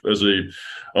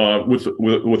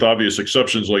with obvious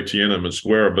exceptions like Tiananmen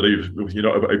Square, but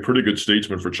a pretty good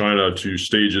statesman for China to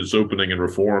stage its opening and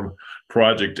reform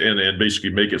project and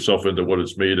basically make itself into what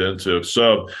it's made into.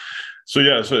 So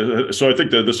I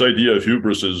think that this idea of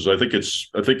hubris is, I think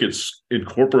it's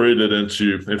incorporated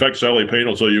into. In fact, Sally Payne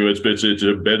will tell you it's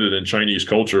embedded in Chinese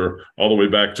culture all the way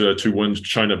back to when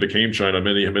China became China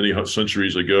many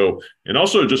centuries ago. And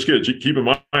also, just keep in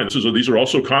mind, these are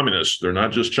also communists. They're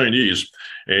not just Chinese.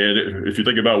 And if you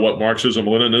think about what Marxism,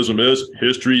 Leninism is,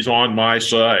 history's on my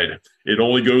side. It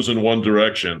only goes in one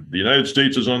direction. The United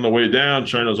States is on the way down.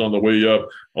 China's on the way up.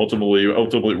 Ultimately,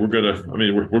 we're gonna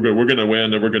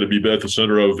win, and we're gonna be at the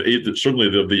center of certainly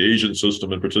the Asian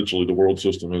system and potentially the world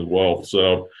system as well.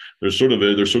 So there's sort of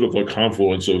a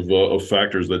confluence of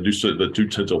factors that do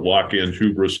tend to lock in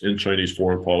hubris in Chinese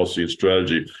foreign policy and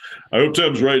strategy. I hope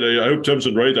Tim's right. I hope Tim's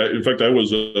right. In fact, I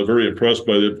was very impressed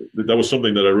by that was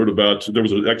something that I wrote about. There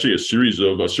was actually a series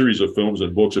of films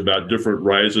and books about different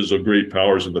rises of great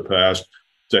powers in the past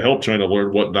to help China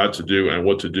learn what not to do and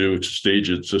what to do to stage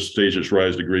its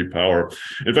rise to great power.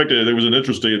 In fact, there was an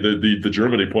interesting the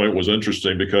Germany point was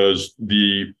interesting because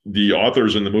the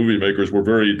authors and the movie makers were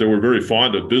very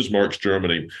fond of Bismarck's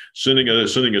Germany, sending a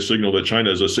signal that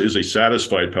China is a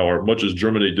satisfied power, much as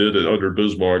Germany did under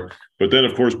Bismarck. But then,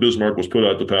 of course, Bismarck was put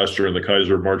out to pasture, and the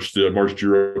Kaiser marched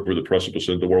Europe over the precipice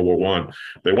into World War I.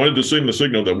 They wanted to send the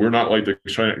signal that we're not like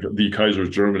the Kaiser's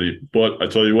Germany. But I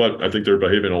tell you what, I think they're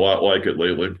behaving a lot like it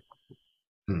lately.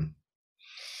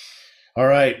 All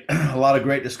right. A lot of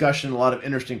great discussion, a lot of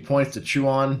interesting points to chew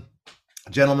on.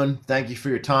 Gentlemen, thank you for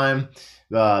your time.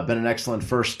 Been an excellent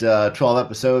first 12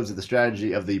 episodes of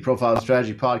the Profile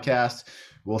Strategy podcast.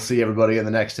 We'll see everybody in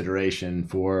the next iteration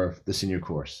for the senior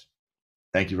course.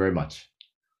 Thank you very much.